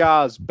 4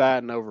 guys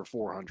batting over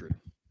 400.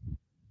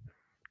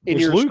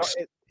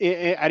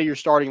 Out of your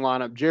starting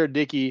lineup, Jared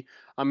Dickey,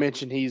 I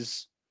mentioned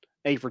he's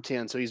 8 for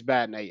 10, so he's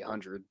batting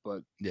 800.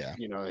 But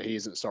he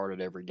hasn't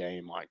started every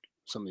game like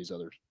some of these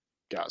other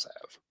guys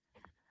have.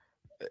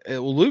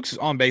 Well, Luke's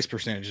on base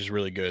percentage is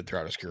really good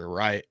throughout his career,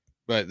 right?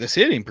 But this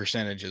hitting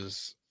percentage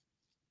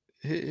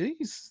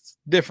he's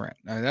different.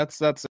 I mean, that's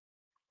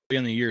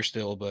in the year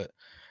still, but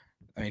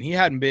I mean, he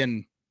hadn't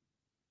been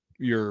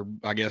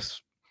I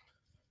guess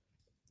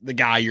the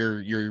guy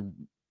you're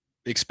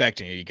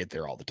expecting to get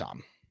there all the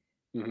time.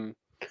 Mm-hmm.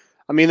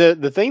 I mean,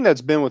 the thing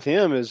that's been with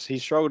him is he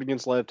struggled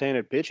against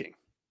left-handed pitching,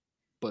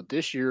 but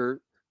this year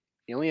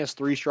he only has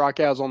 3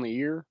 strikeouts on the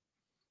year.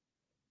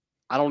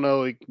 I don't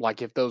know,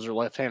 like if those are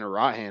left-handed or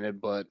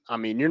right-handed, but I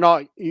mean,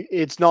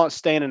 it's not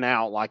standing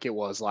out like it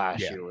was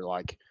last year. We're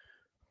like,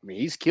 I mean,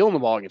 he's killing the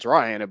ball against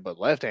right-handed, but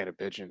left-handed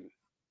pitching,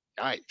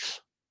 yikes!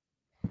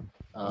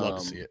 Love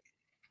to see it.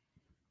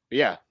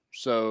 Yeah,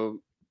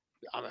 So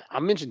I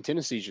mentioned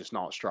Tennessee's just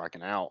not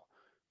striking out.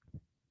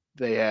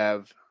 They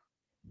have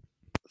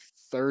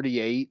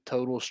 38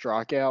 total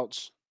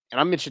strikeouts. And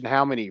I mentioned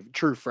how many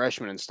true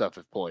freshmen and stuff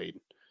have played.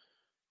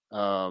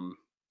 And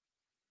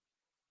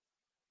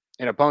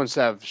opponents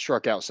have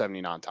struck out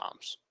 79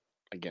 times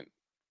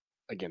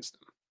against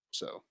them.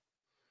 So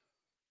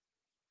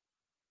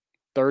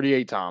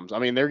 38 times. I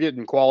mean, they're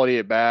getting quality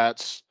at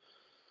bats.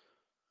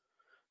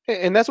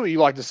 And that's what you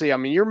like to see. I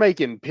mean, you're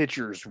making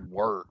pitchers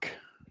work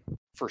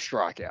for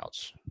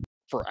strikeouts,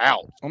 for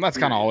outs. Well, that's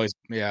kind of always,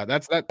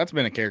 that's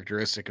been a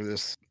characteristic of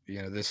this,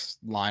 this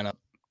lineup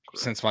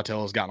since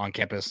Vitello's gotten on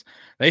campus.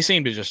 They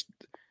seem to just,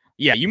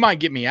 you might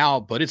get me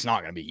out, but it's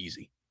not going to be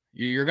easy.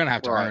 You're going to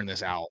have to earn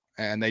this out.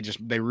 And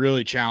they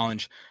really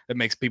challenge. That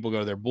makes people go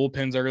to their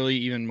bullpens early,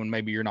 even when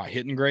maybe you're not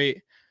hitting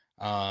great,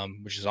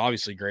 which is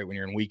obviously great when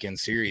you're in weekend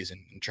series and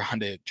trying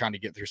to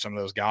get through some of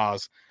those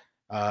guys.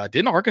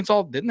 Didn't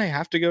Arkansas, they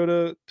have to go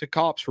to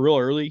Cops real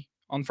early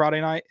on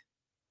Friday night?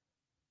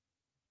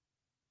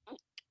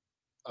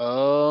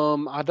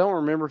 I don't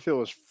remember if it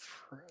was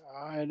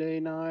Friday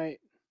night.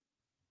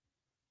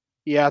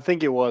 Yeah, I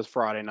think it was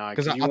Friday night.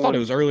 Because I thought it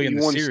was early in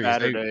the series.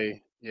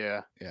 Saturday.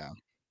 Yeah.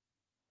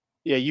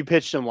 You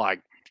pitched them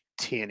like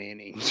 10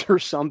 innings or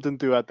something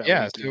throughout that.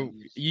 Yeah, so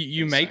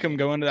you make them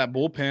go into that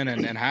bullpen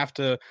and have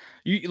to.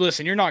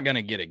 Listen, you're not going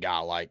to get a guy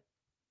like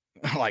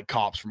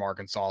Cops from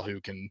Arkansas who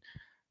can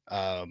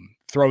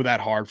throw that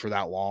hard for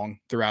that long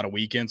throughout a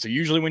weekend. So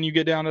usually when you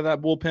get down to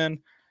that bullpen,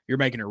 you're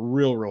making it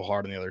real, real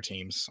hard on the other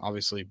teams.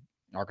 Obviously,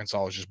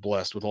 Arkansas is just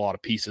blessed with a lot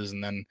of pieces,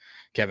 and then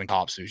Kevin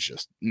Cops, who's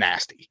just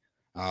nasty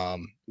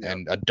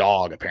and a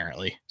dog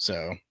apparently.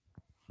 So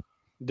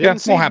didn't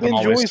see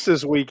Ben Joyce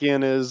this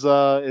weekend. Is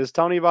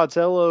Tony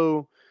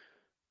Vitello?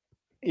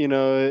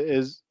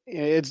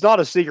 It's not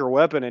a secret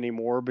weapon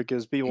anymore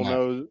because people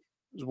know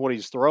what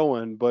he's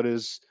throwing, but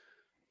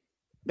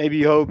maybe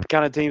you hope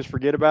kind of teams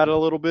forget about it a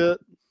little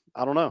bit.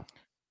 I don't know.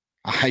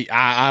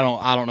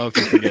 I don't know if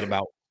you forget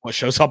about what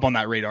shows up on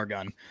that radar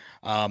gun.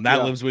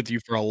 That lives with you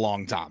for a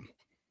long time.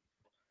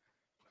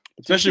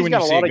 Especially when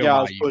you see a lot of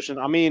guys pushing.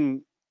 I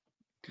mean,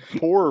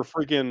 poor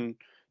freaking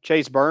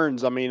Chase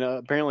Burns. I mean,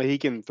 apparently he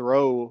can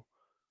throw.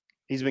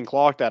 He's been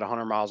clocked at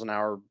 100 miles an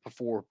hour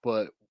before,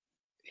 but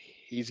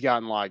he's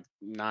gotten like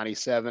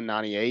 97,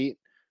 98,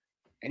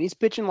 and he's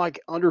pitching like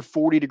under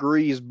 40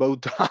 degrees both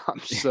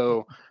times.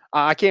 So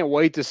I can't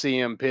wait to see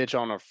him pitch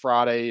on a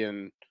Friday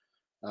in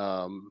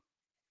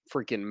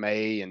freaking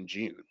May and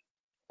June.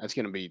 That's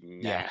going to be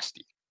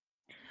nasty.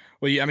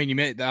 Well,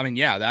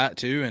 that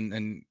too.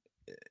 And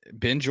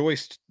Ben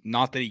Joyce,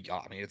 not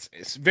that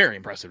it's very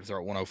impressive to throw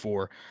at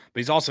 104, but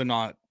he's also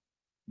not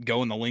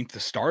going the length the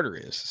starter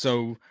is.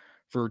 So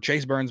for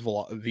Chase Burns'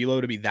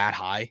 velo to be that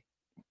high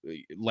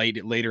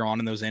later on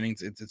in those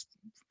innings, it's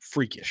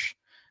freakish.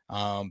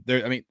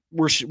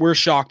 We're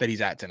shocked that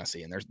he's at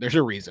Tennessee, and there's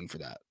a reason for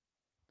that.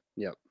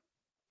 Yep.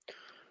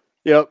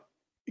 Going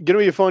to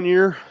be a fun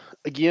year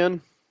again,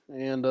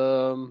 and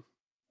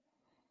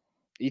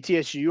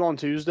ETSU on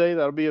Tuesday.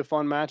 That'll be a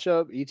fun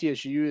matchup.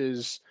 ETSU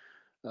is,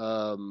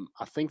 I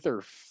think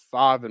they're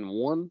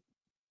 5-1.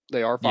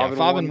 They are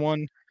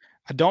 5-1.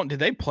 Did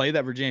they play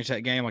that Virginia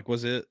Tech game? Like,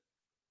 was it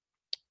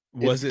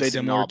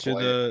similar to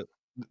the?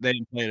 They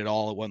didn't play it at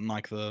all. It wasn't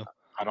like the.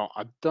 I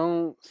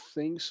don't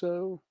think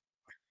so.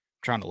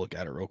 I'm trying to look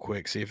at it real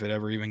quick, see if it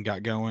ever even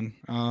got going.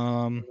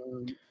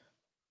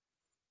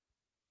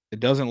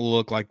 It doesn't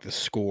look like the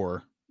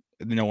score.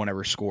 No one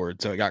ever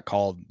scored, so it got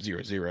called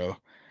 0-0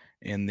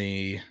 in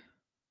the.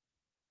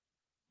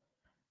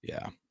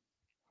 Yeah,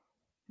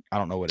 I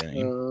don't know what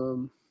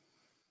inning.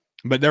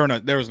 But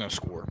there was no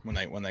score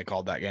when they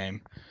called that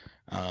game.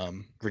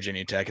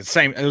 Virginia Tech. It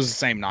was the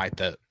same night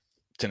that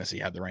Tennessee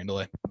had the rain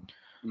delay.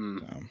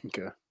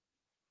 Okay.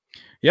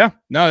 Yeah,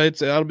 no,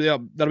 that'll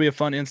be a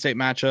fun in-state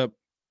matchup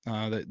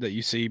that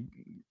you see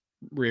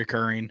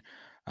reoccurring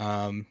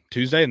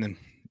Tuesday, and then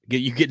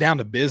get down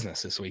to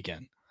business this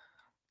weekend.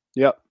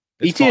 Yep.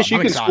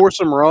 ETSU can score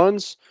some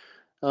runs.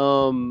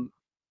 15,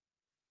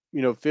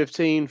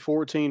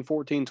 14,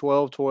 14,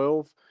 12,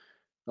 12.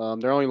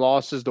 Their only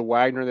losses to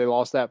Wagner. They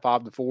lost that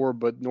 5-4.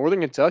 But Northern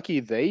Kentucky,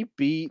 they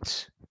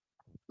beat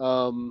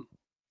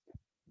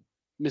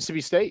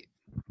Mississippi State.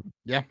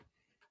 Yeah.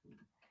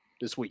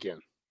 This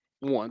weekend.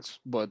 Once.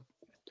 But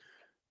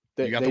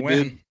they got the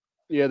win.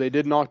 They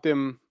did knock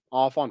them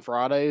off on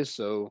Fridays.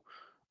 So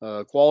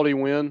quality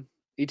win.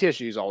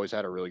 ETSU's always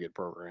had a really good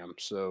program.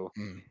 So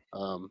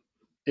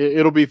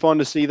it'll be fun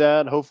to see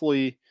that.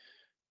 Hopefully,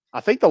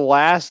 I think the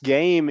last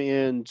game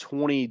in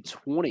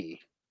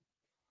 2020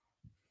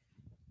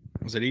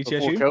 was it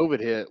ETSU? Before COVID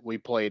hit, we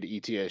played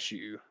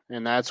ETSU,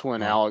 and that's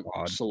when Alex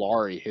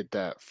Solari hit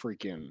that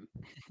freaking.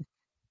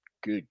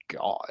 Good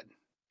God,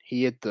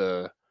 he hit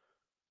the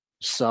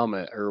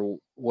summit or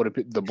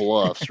the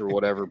bluffs or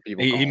whatever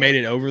people. He made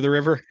it over the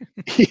river.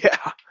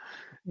 Yeah,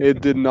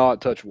 it did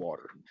not touch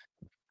water.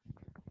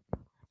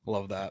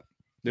 Love that,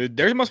 dude.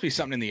 There must be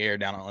something in the air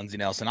down at Lindsey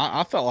Nelson.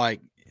 I felt like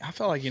if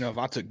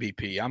I took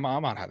BP, I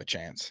might have a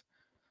chance.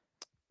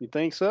 You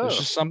think so? There's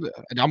just something.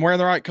 I'm wearing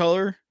the right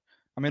color.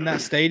 I'm in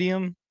that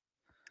stadium.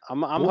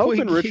 I'm Boy,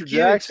 hoping Richard get it to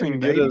Jackson me, can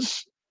baby.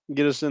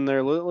 get us in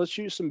there. Let's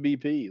shoot some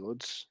BP.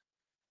 Let's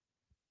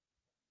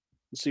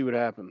see what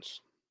happens.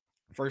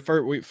 First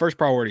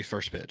priority,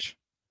 first pitch.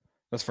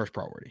 That's first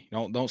priority.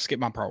 Don't skip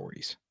my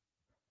priorities.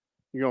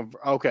 You're going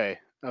okay.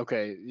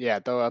 Yeah,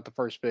 throw out the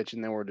first pitch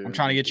and then we're doing. I'm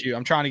trying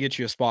to get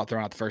you a spot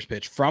throwing out the first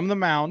pitch from the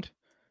mound.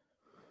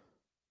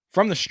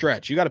 From the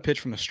stretch. You got to pitch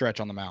from the stretch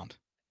on the mound.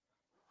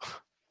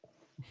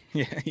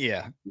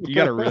 Yeah. You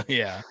got to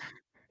really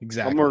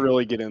exactly. I'm gonna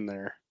really get in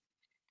there.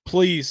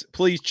 Please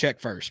check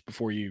first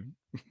before you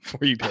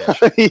pitch.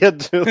 Yeah,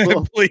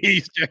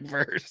 please check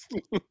first.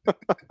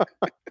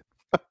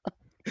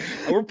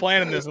 We're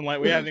planning this and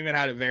we haven't even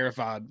had it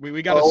verified.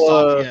 We got a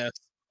soft yes,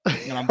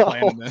 and I'm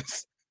planning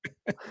this.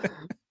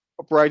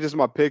 I'll practice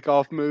my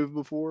pickoff move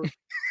before.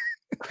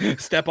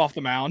 Step off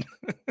the mound.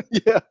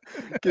 Yeah.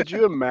 Could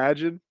you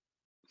imagine?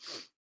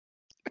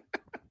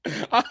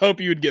 I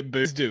hope you would get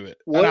booed to it.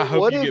 What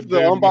if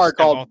the umpire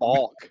called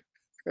balk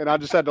and I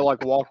just had to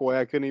walk away?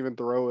 I couldn't even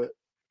throw it.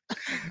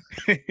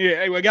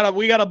 Yeah, we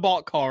got a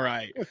balk call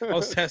right. I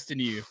was testing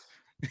you.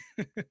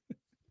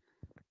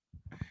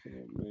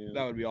 Man.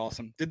 That would be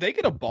awesome. Did they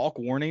get a balk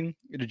warning?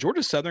 Did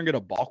Georgia Southern get a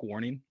balk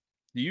warning?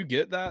 Do you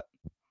get that?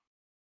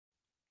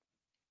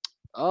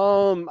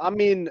 I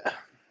mean,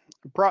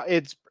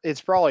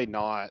 it's probably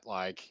not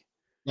like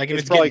if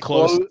it's probably getting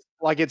close.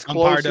 It's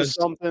close to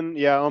something.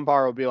 Yeah,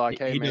 umpire will be like,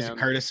 "Hey, he man, does a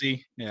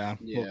courtesy. Yeah,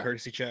 little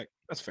courtesy check.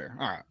 That's fair.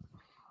 All right,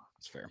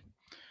 that's fair.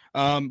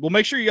 Well,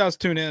 make sure you guys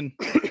tune in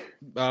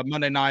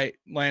Monday night.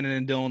 Landon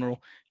and Dylan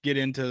will get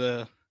into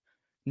the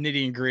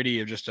nitty and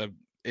gritty of just a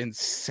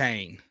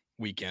insane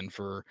weekend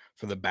for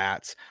the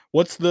Bats.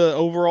 What's the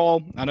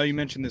overall? I know you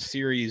mentioned this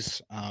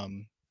series,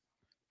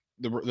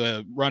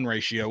 the run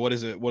ratio. What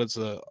is it? What is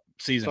the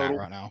season total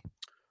at right now?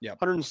 Yeah,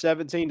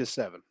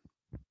 117-7.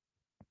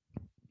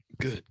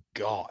 Good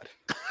God!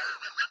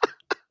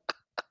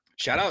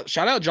 Shout out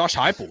Josh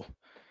Heupel.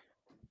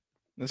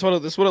 That's what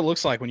it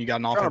looks like when you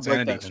got an offense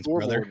and a defense,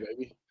 brother.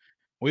 Baby.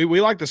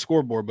 We like the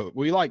scoreboard, but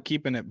we like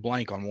keeping it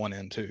blank on one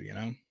end too. You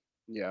know.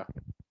 Yeah.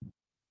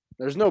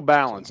 There's no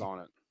balance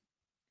on it.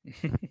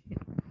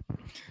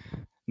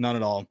 None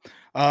at all.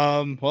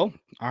 Well, all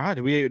right.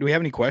 Do we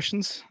have any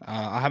questions?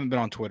 I haven't been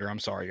on Twitter. I'm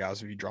sorry,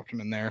 guys, if you dropped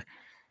them in there.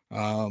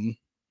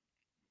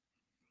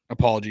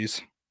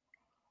 Apologies.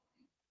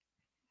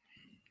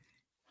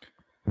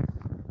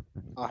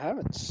 I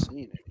haven't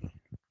seen any.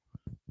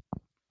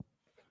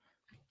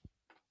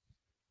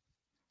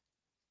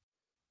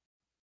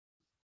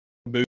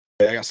 Boost.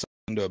 I got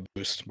something to a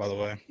boost, by the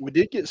way. We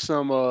did get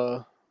some.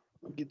 I'll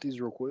get these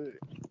real quick.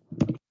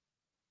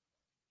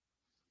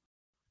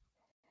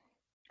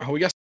 Oh, we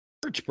got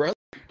some merch, brother.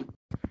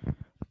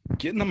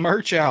 Getting the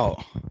merch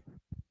out.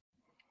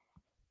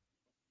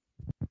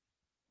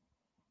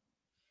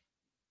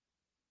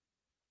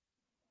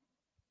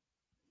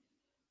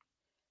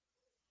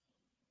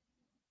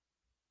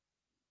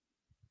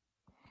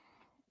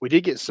 We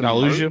did get some.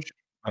 Oh,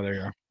 there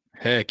you are.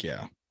 Heck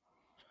yeah.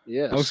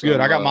 Yeah, that looks good.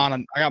 I got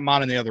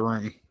mine in the other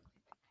room.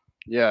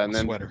 Yeah, and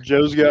then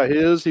Joe's got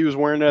his. He was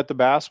wearing it at the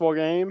basketball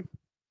game.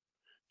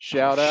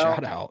 Shout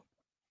out.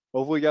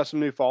 Hopefully, we got some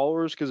new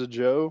followers because of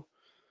Joe.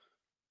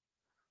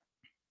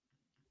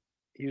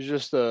 He was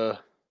just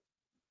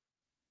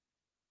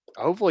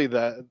hopefully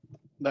that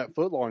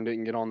footlong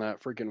didn't get on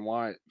that freaking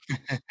white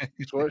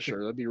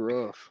sweatshirt. That'd be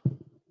rough.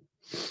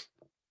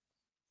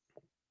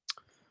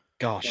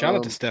 Gosh, shout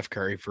out to Steph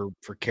Curry for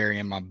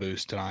carrying my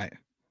boost tonight.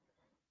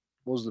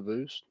 What was the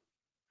boost?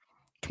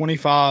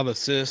 25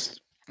 assists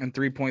and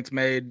 3 points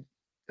made.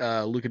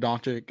 Luka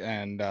Doncic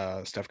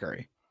and Steph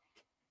Curry.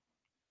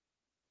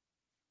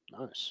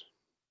 Nice.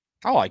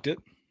 I liked it.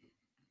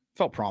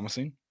 Felt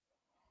promising.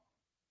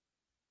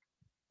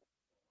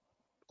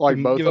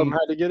 Like both of them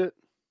had to get it?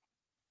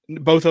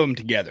 Both of them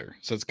together,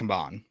 so it's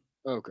combined.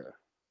 Okay.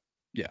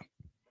 Yeah.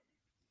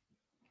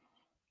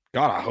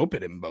 God, I hope it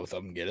didn't both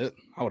of them get it.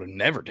 I would have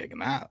never taken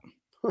that.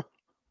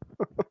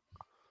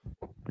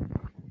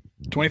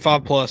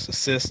 25 plus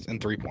assists and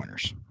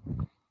 3-pointers.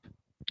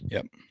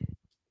 Yep.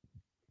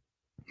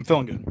 I'm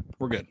feeling good.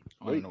 We're good.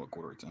 I don't even know what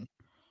quarter it's in.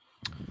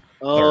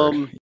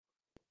 Third.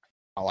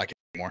 I like it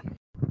more.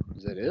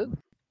 Is that it?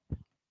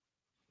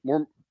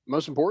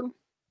 Most important?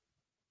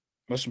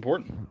 Most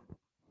important.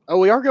 Oh,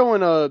 we are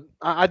going.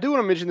 I do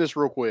want to mention this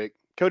real quick.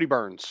 Cody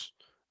Burns.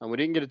 We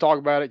didn't get to talk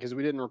about it because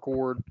we didn't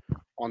record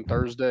on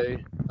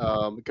Thursday.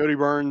 Cody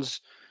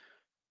Burns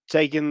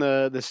taking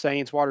the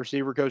Saints wide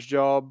receiver coach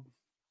job.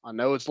 I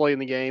know it's late in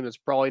the game. It's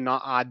probably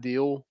not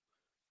ideal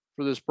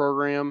for this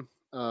program,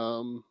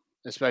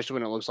 especially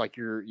when it looks like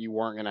you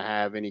weren't going to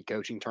have any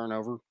coaching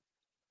turnover.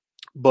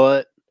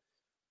 But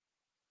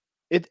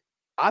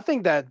I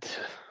think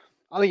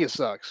it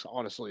sucks,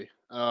 honestly.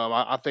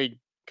 I think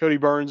Cody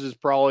Burns is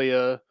probably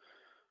a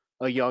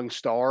young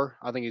star.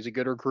 I think he's a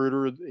good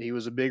recruiter. He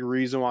was a big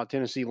reason why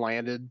Tennessee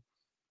landed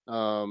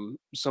some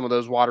of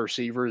those wide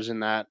receivers in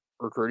that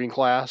recruiting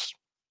class.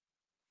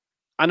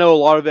 I know a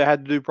lot of it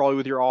had to do probably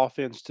with your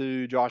offense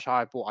too, Josh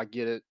Heupel. I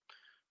get it.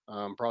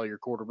 Probably your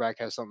quarterback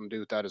has something to do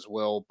with that as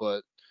well.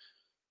 But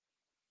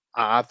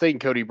I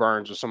think Cody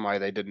Burns was somebody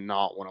they did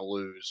not want to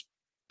lose.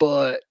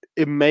 But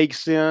it makes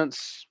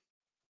sense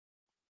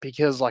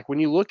because, like, when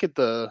you look at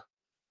the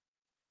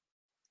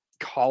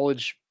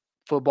college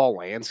football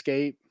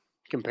landscape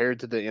compared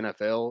to the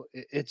NFL,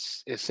 it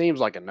seems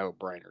like a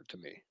no-brainer to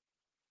me.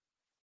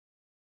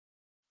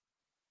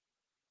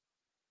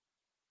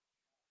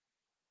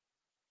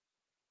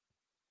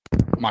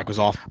 Mike was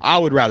off. I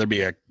would rather be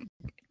a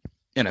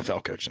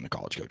NFL coach than a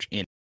college coach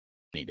any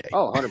day.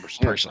 Oh,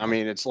 100%. I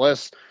mean, it's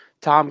less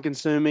time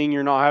consuming.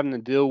 You're not having to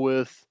deal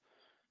with,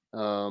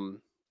 recruiting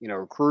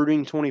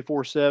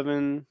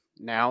 24/7.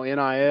 Now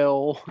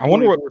NIL. I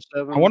wonder what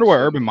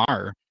Urban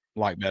Meyer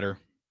liked better.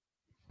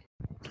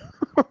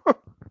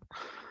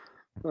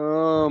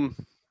 You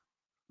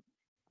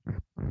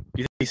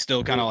think he's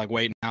still kind of like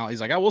waiting out?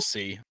 He's like, we'll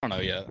see. I don't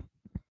know yet.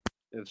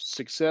 If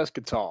success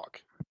could talk.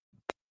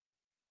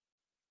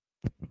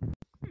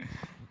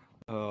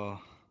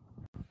 Well,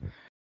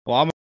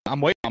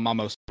 I'm waiting on my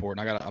most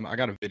important. I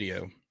got a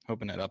video.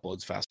 Hoping it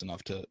uploads fast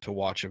enough to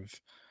watch of,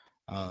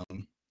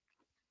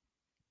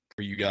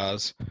 for you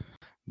guys.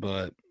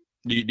 But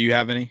do you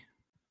have any?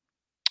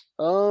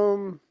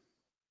 Oh,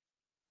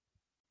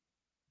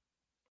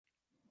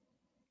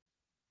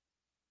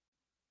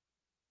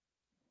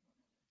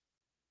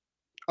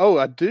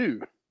 I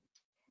do.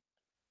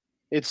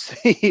 It's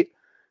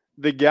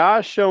the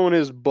guy showing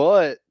his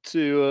butt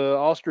to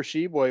Oscar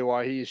Tshiebwe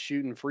while he is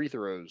shooting free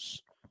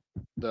throws.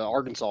 The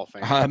Arkansas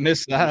fan. I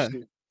missed that.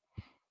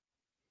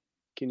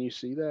 Can you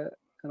see that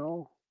at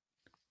all?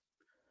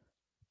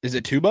 Is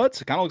it two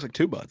butts? It kind of looks like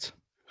two butts.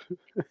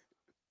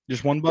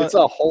 Just one butt? It's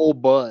a whole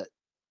butt.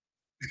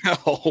 A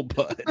whole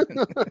butt.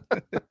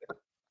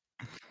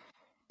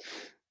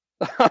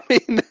 I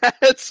mean,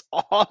 that's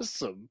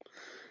awesome.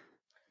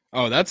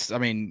 Oh,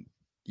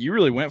 you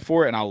really went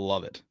for it, and I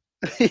love it.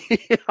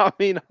 I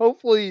mean,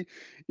 hopefully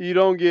you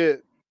don't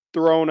get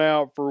thrown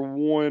out for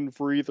one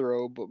free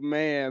throw, but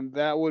man,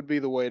 that would be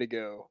the way to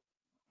go.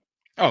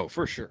 Oh,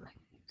 for sure.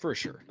 For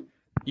sure.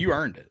 You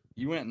earned it.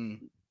 You went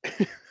and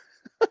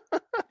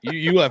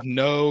you have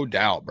no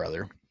doubt,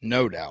 brother.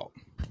 No doubt.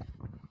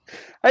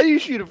 How do you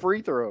shoot a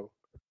free throw?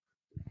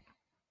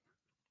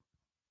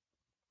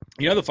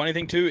 You know, the funny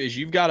thing too is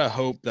you've got to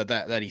hope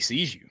that he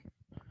sees you.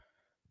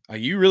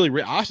 You really,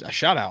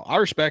 shout out. I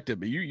respect it,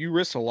 but you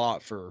risk a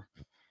lot for.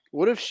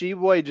 What if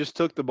Tshiebwe just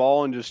took the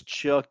ball and just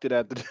chucked it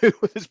at the dude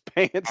with his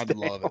pants down?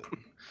 Love it.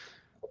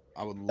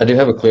 I do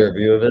have a clear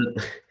view of it.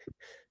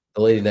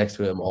 The lady next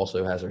to him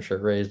also has her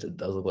shirt raised. It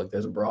does look like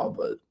there's a bra,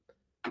 but.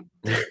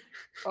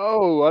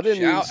 Oh, I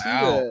didn't even see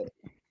that.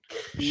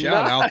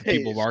 Shout out to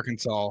people of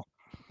Arkansas.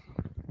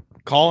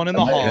 Calling in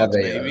the Hogs,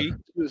 baby.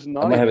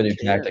 I might have a new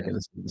tactic in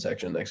the student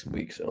section next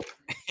week. So.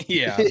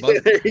 Yeah,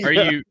 but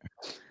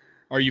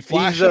are you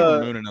flashing or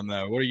mooning them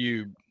though?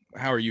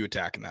 How are you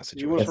attacking that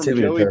situation? You went from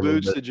Joey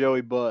Boots to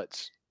Joey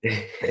Butts.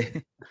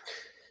 If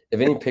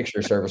any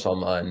picture surface on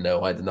mine,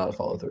 no, I did not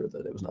follow through with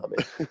it. It was not me.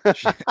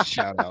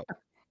 Shout out.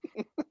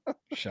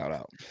 Shout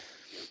out.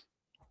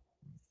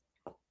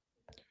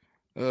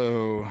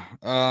 Oh,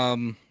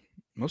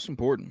 most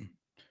important.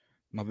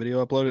 My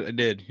video uploaded. It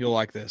did. You'll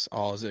like this.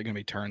 Oh, is it going to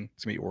be turned?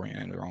 It's going to be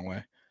oriented the wrong way.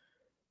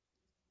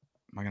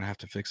 Am I going to have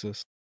to fix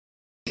this?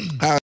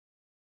 How's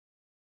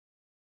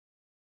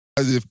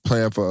it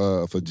playing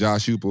for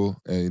Josh Heupel?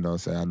 And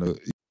I know.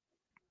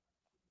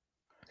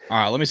 All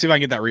right, let me see if I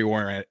can get that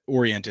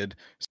reoriented.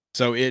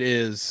 So it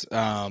is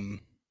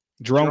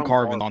Jerome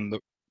Carvin on the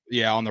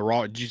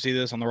Raw. Did you see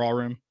this on the Raw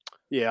Room?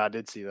 Yeah, I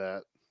did see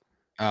that.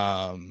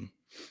 How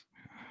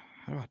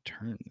do I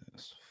turn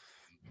this?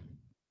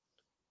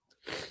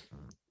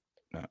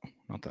 No,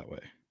 not that way.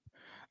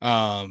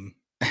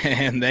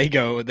 And they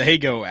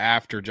go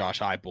after Josh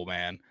Heupel,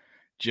 man.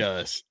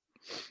 Just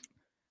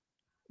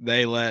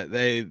they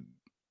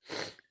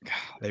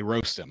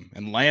roast him,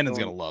 and Landon's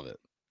gonna love it.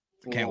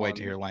 Can't wait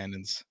to hear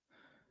Landon's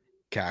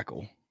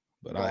cackle.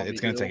 But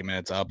it's gonna take a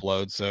minute to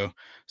upload, so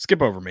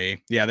skip over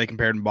me. Yeah, they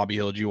compared him to Bobby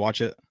Hill. Did you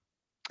watch it?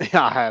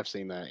 Yeah, I have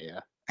seen that. Yeah.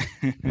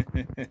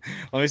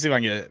 Let me see if I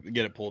can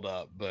get it pulled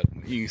up, but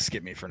you can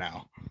skip me for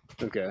now.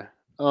 Okay.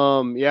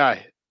 Yeah.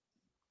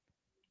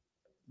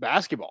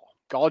 Basketball,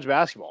 college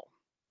basketball.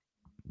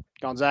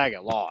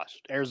 Gonzaga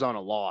lost. Arizona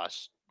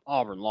lost.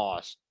 Auburn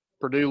lost.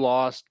 Purdue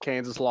lost.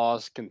 Kansas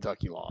lost.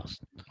 Kentucky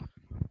lost.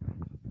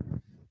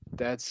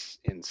 That's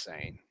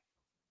insane.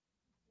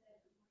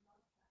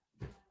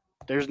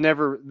 There's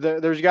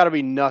got to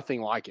be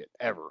nothing like it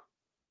ever.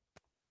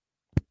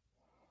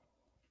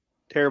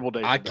 Terrible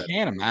day. I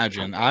can't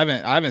imagine. I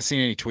haven't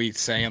seen any tweets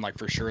saying like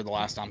for sure the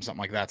last time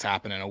something like that's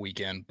happened in a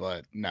weekend,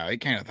 but no,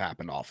 it can't have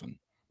happened often,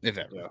 if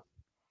ever. Yeah.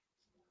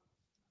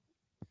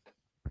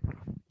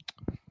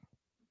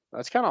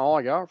 That's kind of all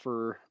I got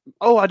for.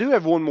 Oh, I do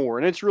have one more,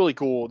 and it's really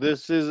cool.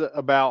 This is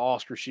about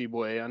Oscar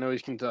Tshiebwe. I know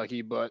he's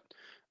Kentucky, but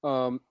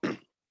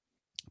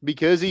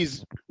because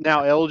he's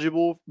now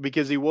eligible,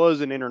 because he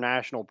was an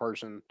international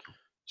person,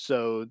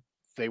 so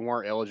they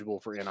weren't eligible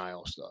for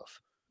NIL stuff.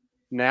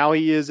 Now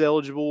he is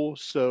eligible,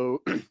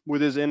 so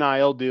with his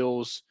NIL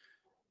deals,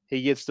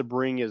 he gets to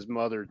bring his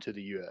mother to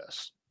the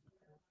U.S.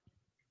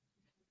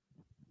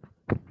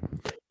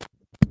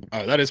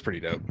 Oh, that is pretty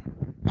dope.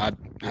 I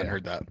hadn't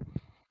heard that.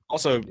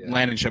 Also,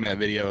 Landon showed me that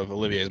video of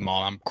Olivier's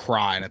mom. I'm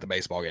crying at the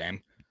baseball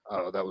game.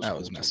 Oh, that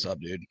was messed up,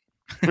 dude.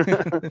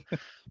 I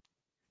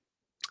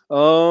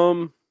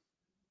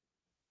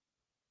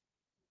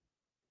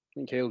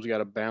think Caleb's got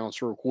to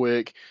bounce real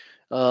quick.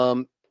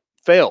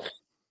 Fail.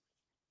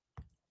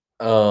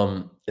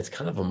 It's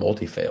kind of a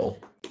multi-fail.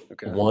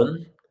 Okay.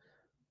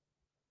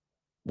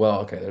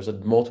 There's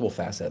multiple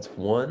facets.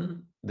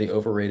 One, the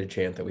overrated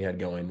chant that we had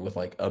going with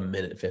like a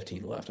minute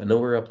 15 left. I know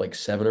we're up like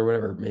 7 or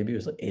whatever. Maybe it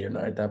was like 8 or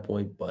 9 at that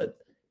point, but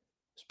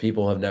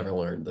people have never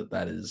learned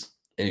that is.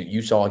 And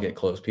you saw it get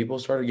close. People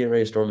started getting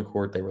ready to storm the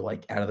court. They were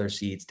like out of their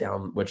seats,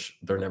 down, which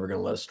they're never going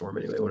to let us storm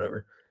anyway.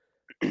 Whatever.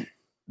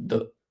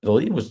 The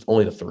lead was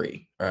only the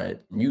 3. All right,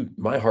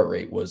 my heart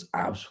rate was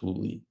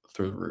absolutely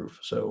through the roof.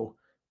 So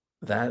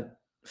that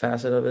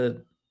facet of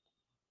it,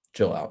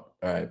 chill out.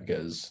 All right,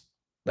 because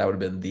that would have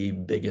been the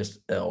biggest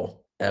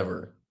L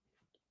ever.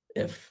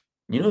 If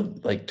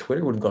like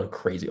Twitter would have gone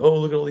crazy. Oh,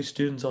 look at all these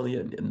students on the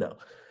end. No.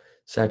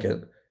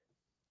 Second,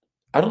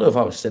 I don't know if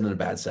I was sitting in a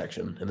bad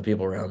section and the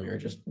people around me are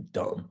just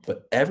dumb,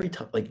 but every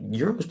time, like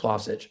Euros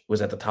Plavsic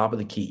was at the top of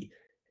the key,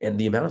 and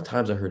the amount of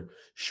times I heard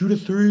shoot a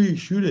 3,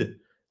 shoot it,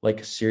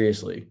 like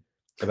seriously,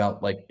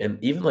 about like, and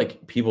even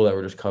like people that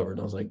were just covered.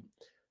 And I was like,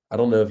 I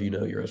don't know if you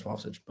know Euros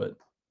Plavsic, but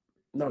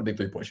not a big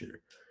 3-point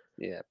shooter.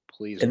 Yeah,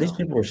 please. And these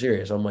people were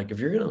serious. I'm like, if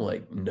you're gonna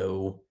like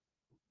know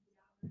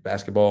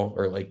basketball,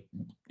 or like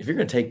if you're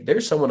gonna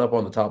there's someone up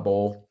on the top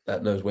bowl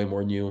that knows way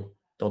more than you,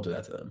 don't do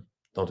that to them.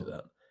 Don't do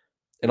that.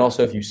 And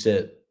also, if you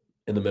sit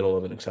in the middle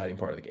of an exciting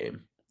part of the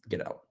game, get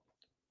out.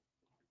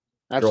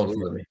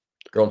 Absolutely.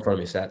 Girl in front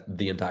of me sat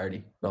the entirety.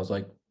 And I was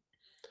like,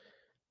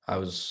 I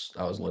was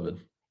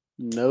livid.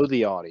 Know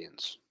the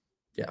audience.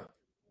 Yeah.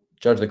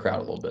 Judge the crowd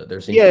a little bit.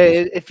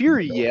 If you're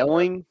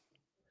yelling,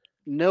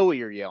 know what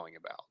you're yelling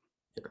about.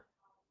 Yeah.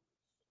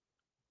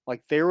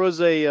 Like there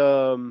was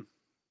a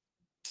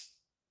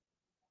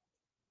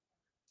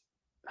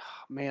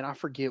man, I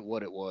forget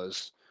what it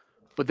was.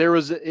 But there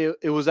was I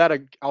was at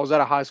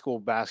a high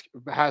school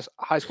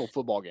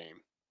football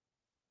game,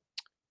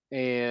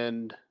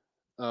 and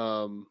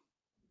I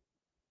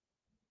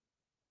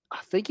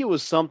think it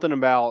was something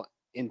about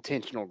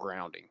intentional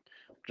grounding,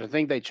 which I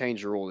think they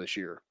changed the rule this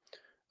year.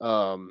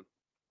 But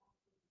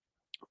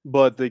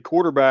the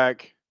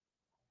quarterback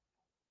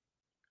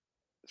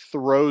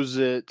throws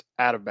it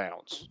out of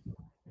bounds,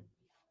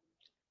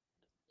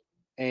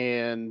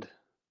 and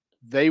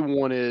they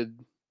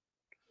wanted.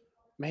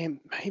 Man,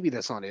 maybe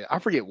that's not it. I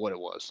forget what it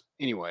was.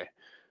 Anyway,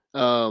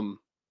 but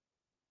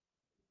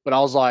I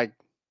was like,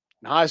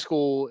 in high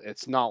school,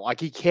 it's not like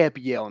he kept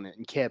yelling it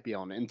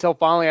until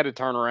finally I had to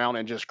turn around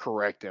and just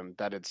correct him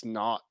that it's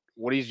not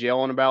what he's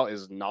yelling about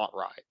is not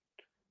right.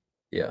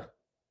 Yeah,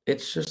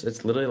 it's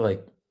literally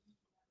like,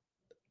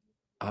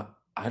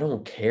 I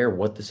don't care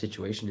what the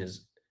situation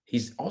is.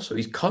 He's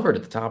covered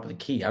at the top of the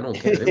key. I don't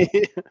care.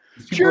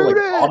 People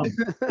are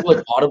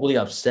like audibly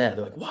upset.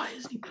 They're like, why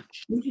isn't he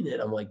shooting it?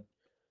 I'm like,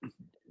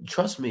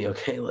 trust me,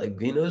 okay?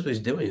 Like, he knows what he's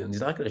doing, and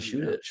he's not going to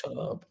shoot it. Shut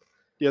up.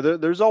 Yeah,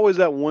 there's always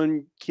that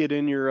one kid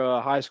in your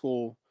high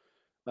school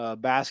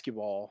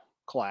basketball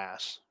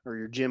class or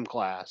your gym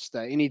class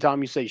that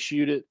anytime you say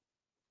shoot it,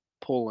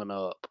 pulling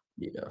up.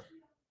 Yeah.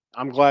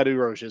 I'm glad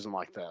Urosh isn't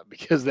like that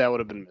because that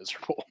would have been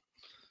miserable.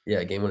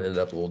 Yeah, game would have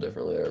ended up a little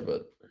differently there,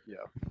 but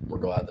yeah, we're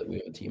glad that we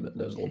have a team that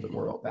knows a little bit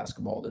more about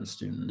basketball than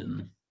student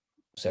in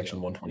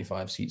section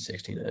 125, seat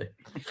 16A.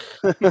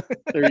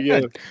 There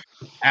you go.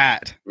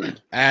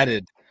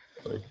 Added.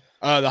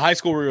 The high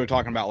school we were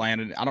talking about,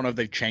 Landon, I don't know if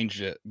they've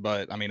changed it,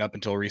 but I mean, up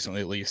until recently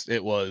at least,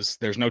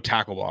 there's no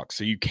tackle box,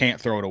 so you can't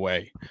throw it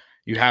away.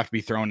 You have to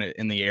be throwing it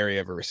in the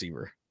area of a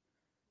receiver.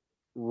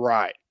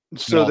 Right.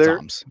 So they're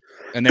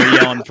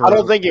yelling for. I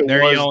don't think it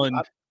was. Yelling,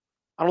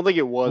 I don't think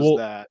it was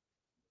that.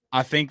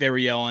 I think they were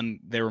yelling.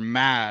 They were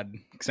mad,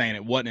 saying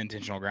it wasn't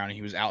intentional grounding.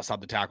 He was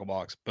outside the tackle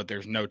box, but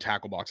there's no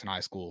tackle box in high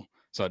school,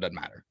 so it doesn't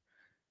matter.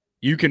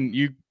 It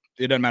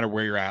doesn't matter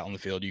where you're at on the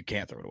field. You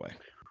can't throw it away.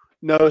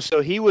 No,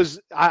 so he was.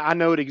 I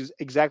know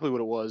exactly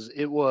what it was.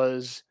 It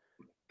was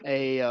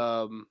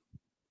a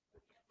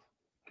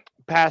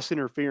pass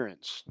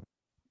interference,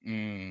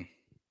 and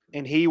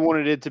he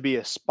wanted it to be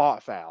a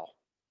spot foul.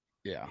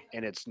 Yeah,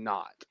 and it's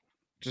not.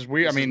 Just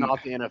weird. I mean,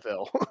 not the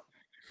NFL.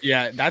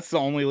 Yeah, that's the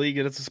only league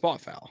that it's a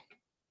spot foul.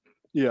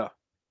 Yeah,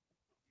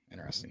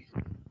 interesting.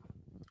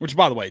 Which,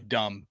 by the way,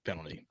 dumb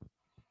penalty.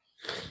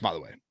 By the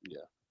way,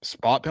 yeah,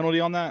 spot penalty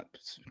on that.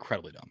 It's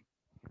incredibly dumb.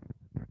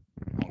 I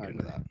won't get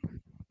into that.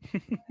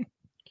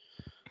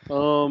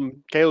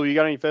 Caleb, you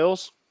got any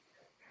fails?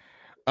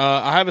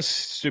 I have a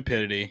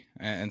stupidity,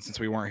 and since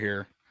we weren't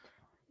here,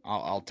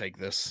 I'll take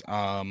this.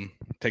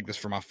 Take this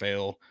for my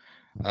fail.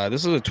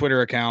 This is a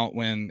Twitter account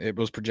when it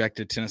was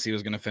projected Tennessee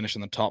was going to finish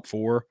in the top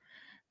 4,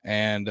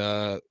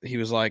 and he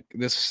was like,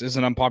 "This is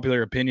an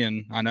unpopular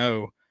opinion, I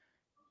know,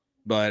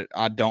 but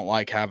I don't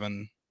like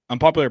having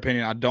unpopular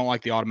opinion. I don't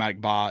like the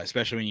automatic bye,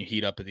 especially when you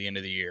heat up at the end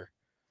of the year.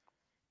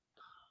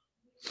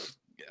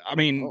 I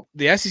mean,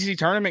 the SEC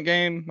tournament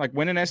game, like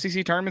winning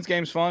SEC tournaments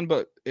game is fun,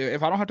 but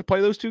if I don't have to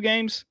play those 2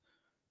 games,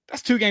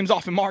 that's 2 games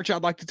off in March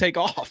I'd like to take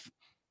off.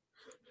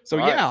 So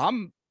right. yeah,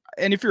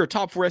 and if you're a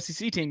top 4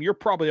 SEC team, you're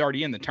probably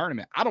already in the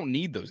tournament. I don't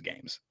need those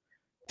games.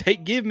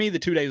 Give me the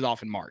 2 days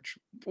off in March.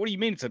 What do you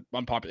mean it's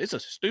unpopular? It's a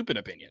stupid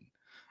opinion.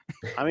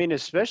 I mean,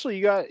 especially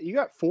you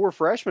got 4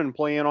 freshmen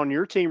playing on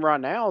your team right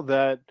now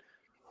that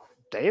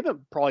they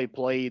haven't probably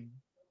played,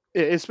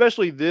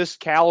 especially this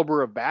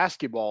caliber of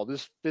basketball,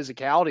 this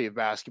physicality of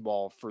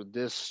basketball for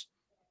this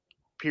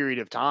period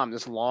of time,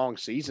 this long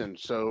season.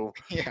 So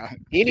yeah,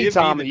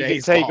 anytime that you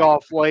can take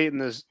off late in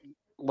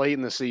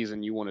the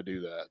season, you want to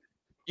do that.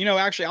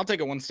 Actually, I'll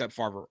take it one step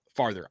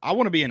farther. I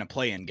want to be in a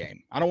play-in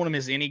game. I don't want to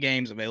miss any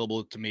games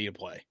available to me to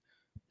play.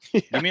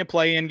 Yeah. Give me a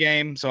play-in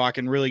game so I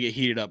can really get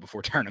heated up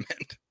before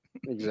tournament.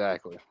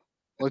 Exactly.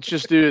 Let's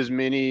just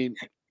do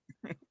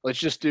let's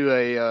just do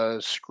a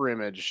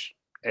scrimmage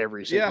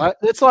every single. Yeah.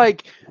 It's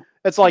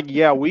like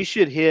yeah, we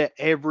should hit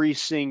every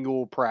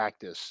single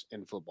practice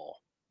in football.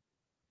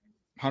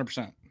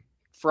 100%.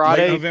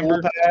 Friday,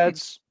 full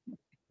pads,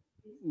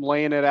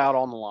 laying it out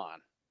on the line.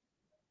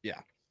 Yeah.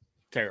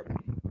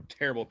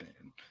 Terrible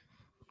opinion.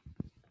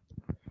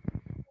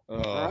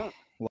 All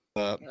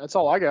right. That's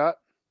all I got.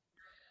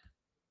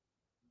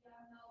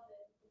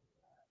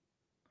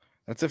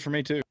 That's it for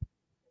me too.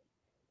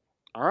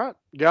 All right,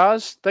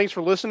 guys. Thanks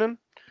for listening.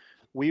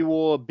 We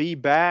will be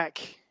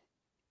back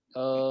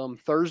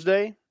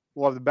Thursday.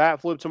 We'll have the bat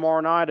flip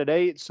tomorrow night at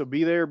 8. So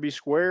be there, be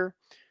square.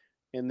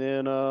 And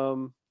then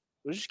we'll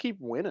just keep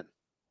winning.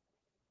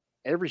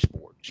 Every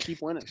sport. Just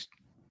keep winning.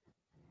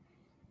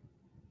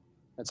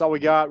 That's all we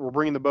got. We're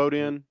bringing the boat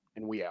in,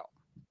 and we out.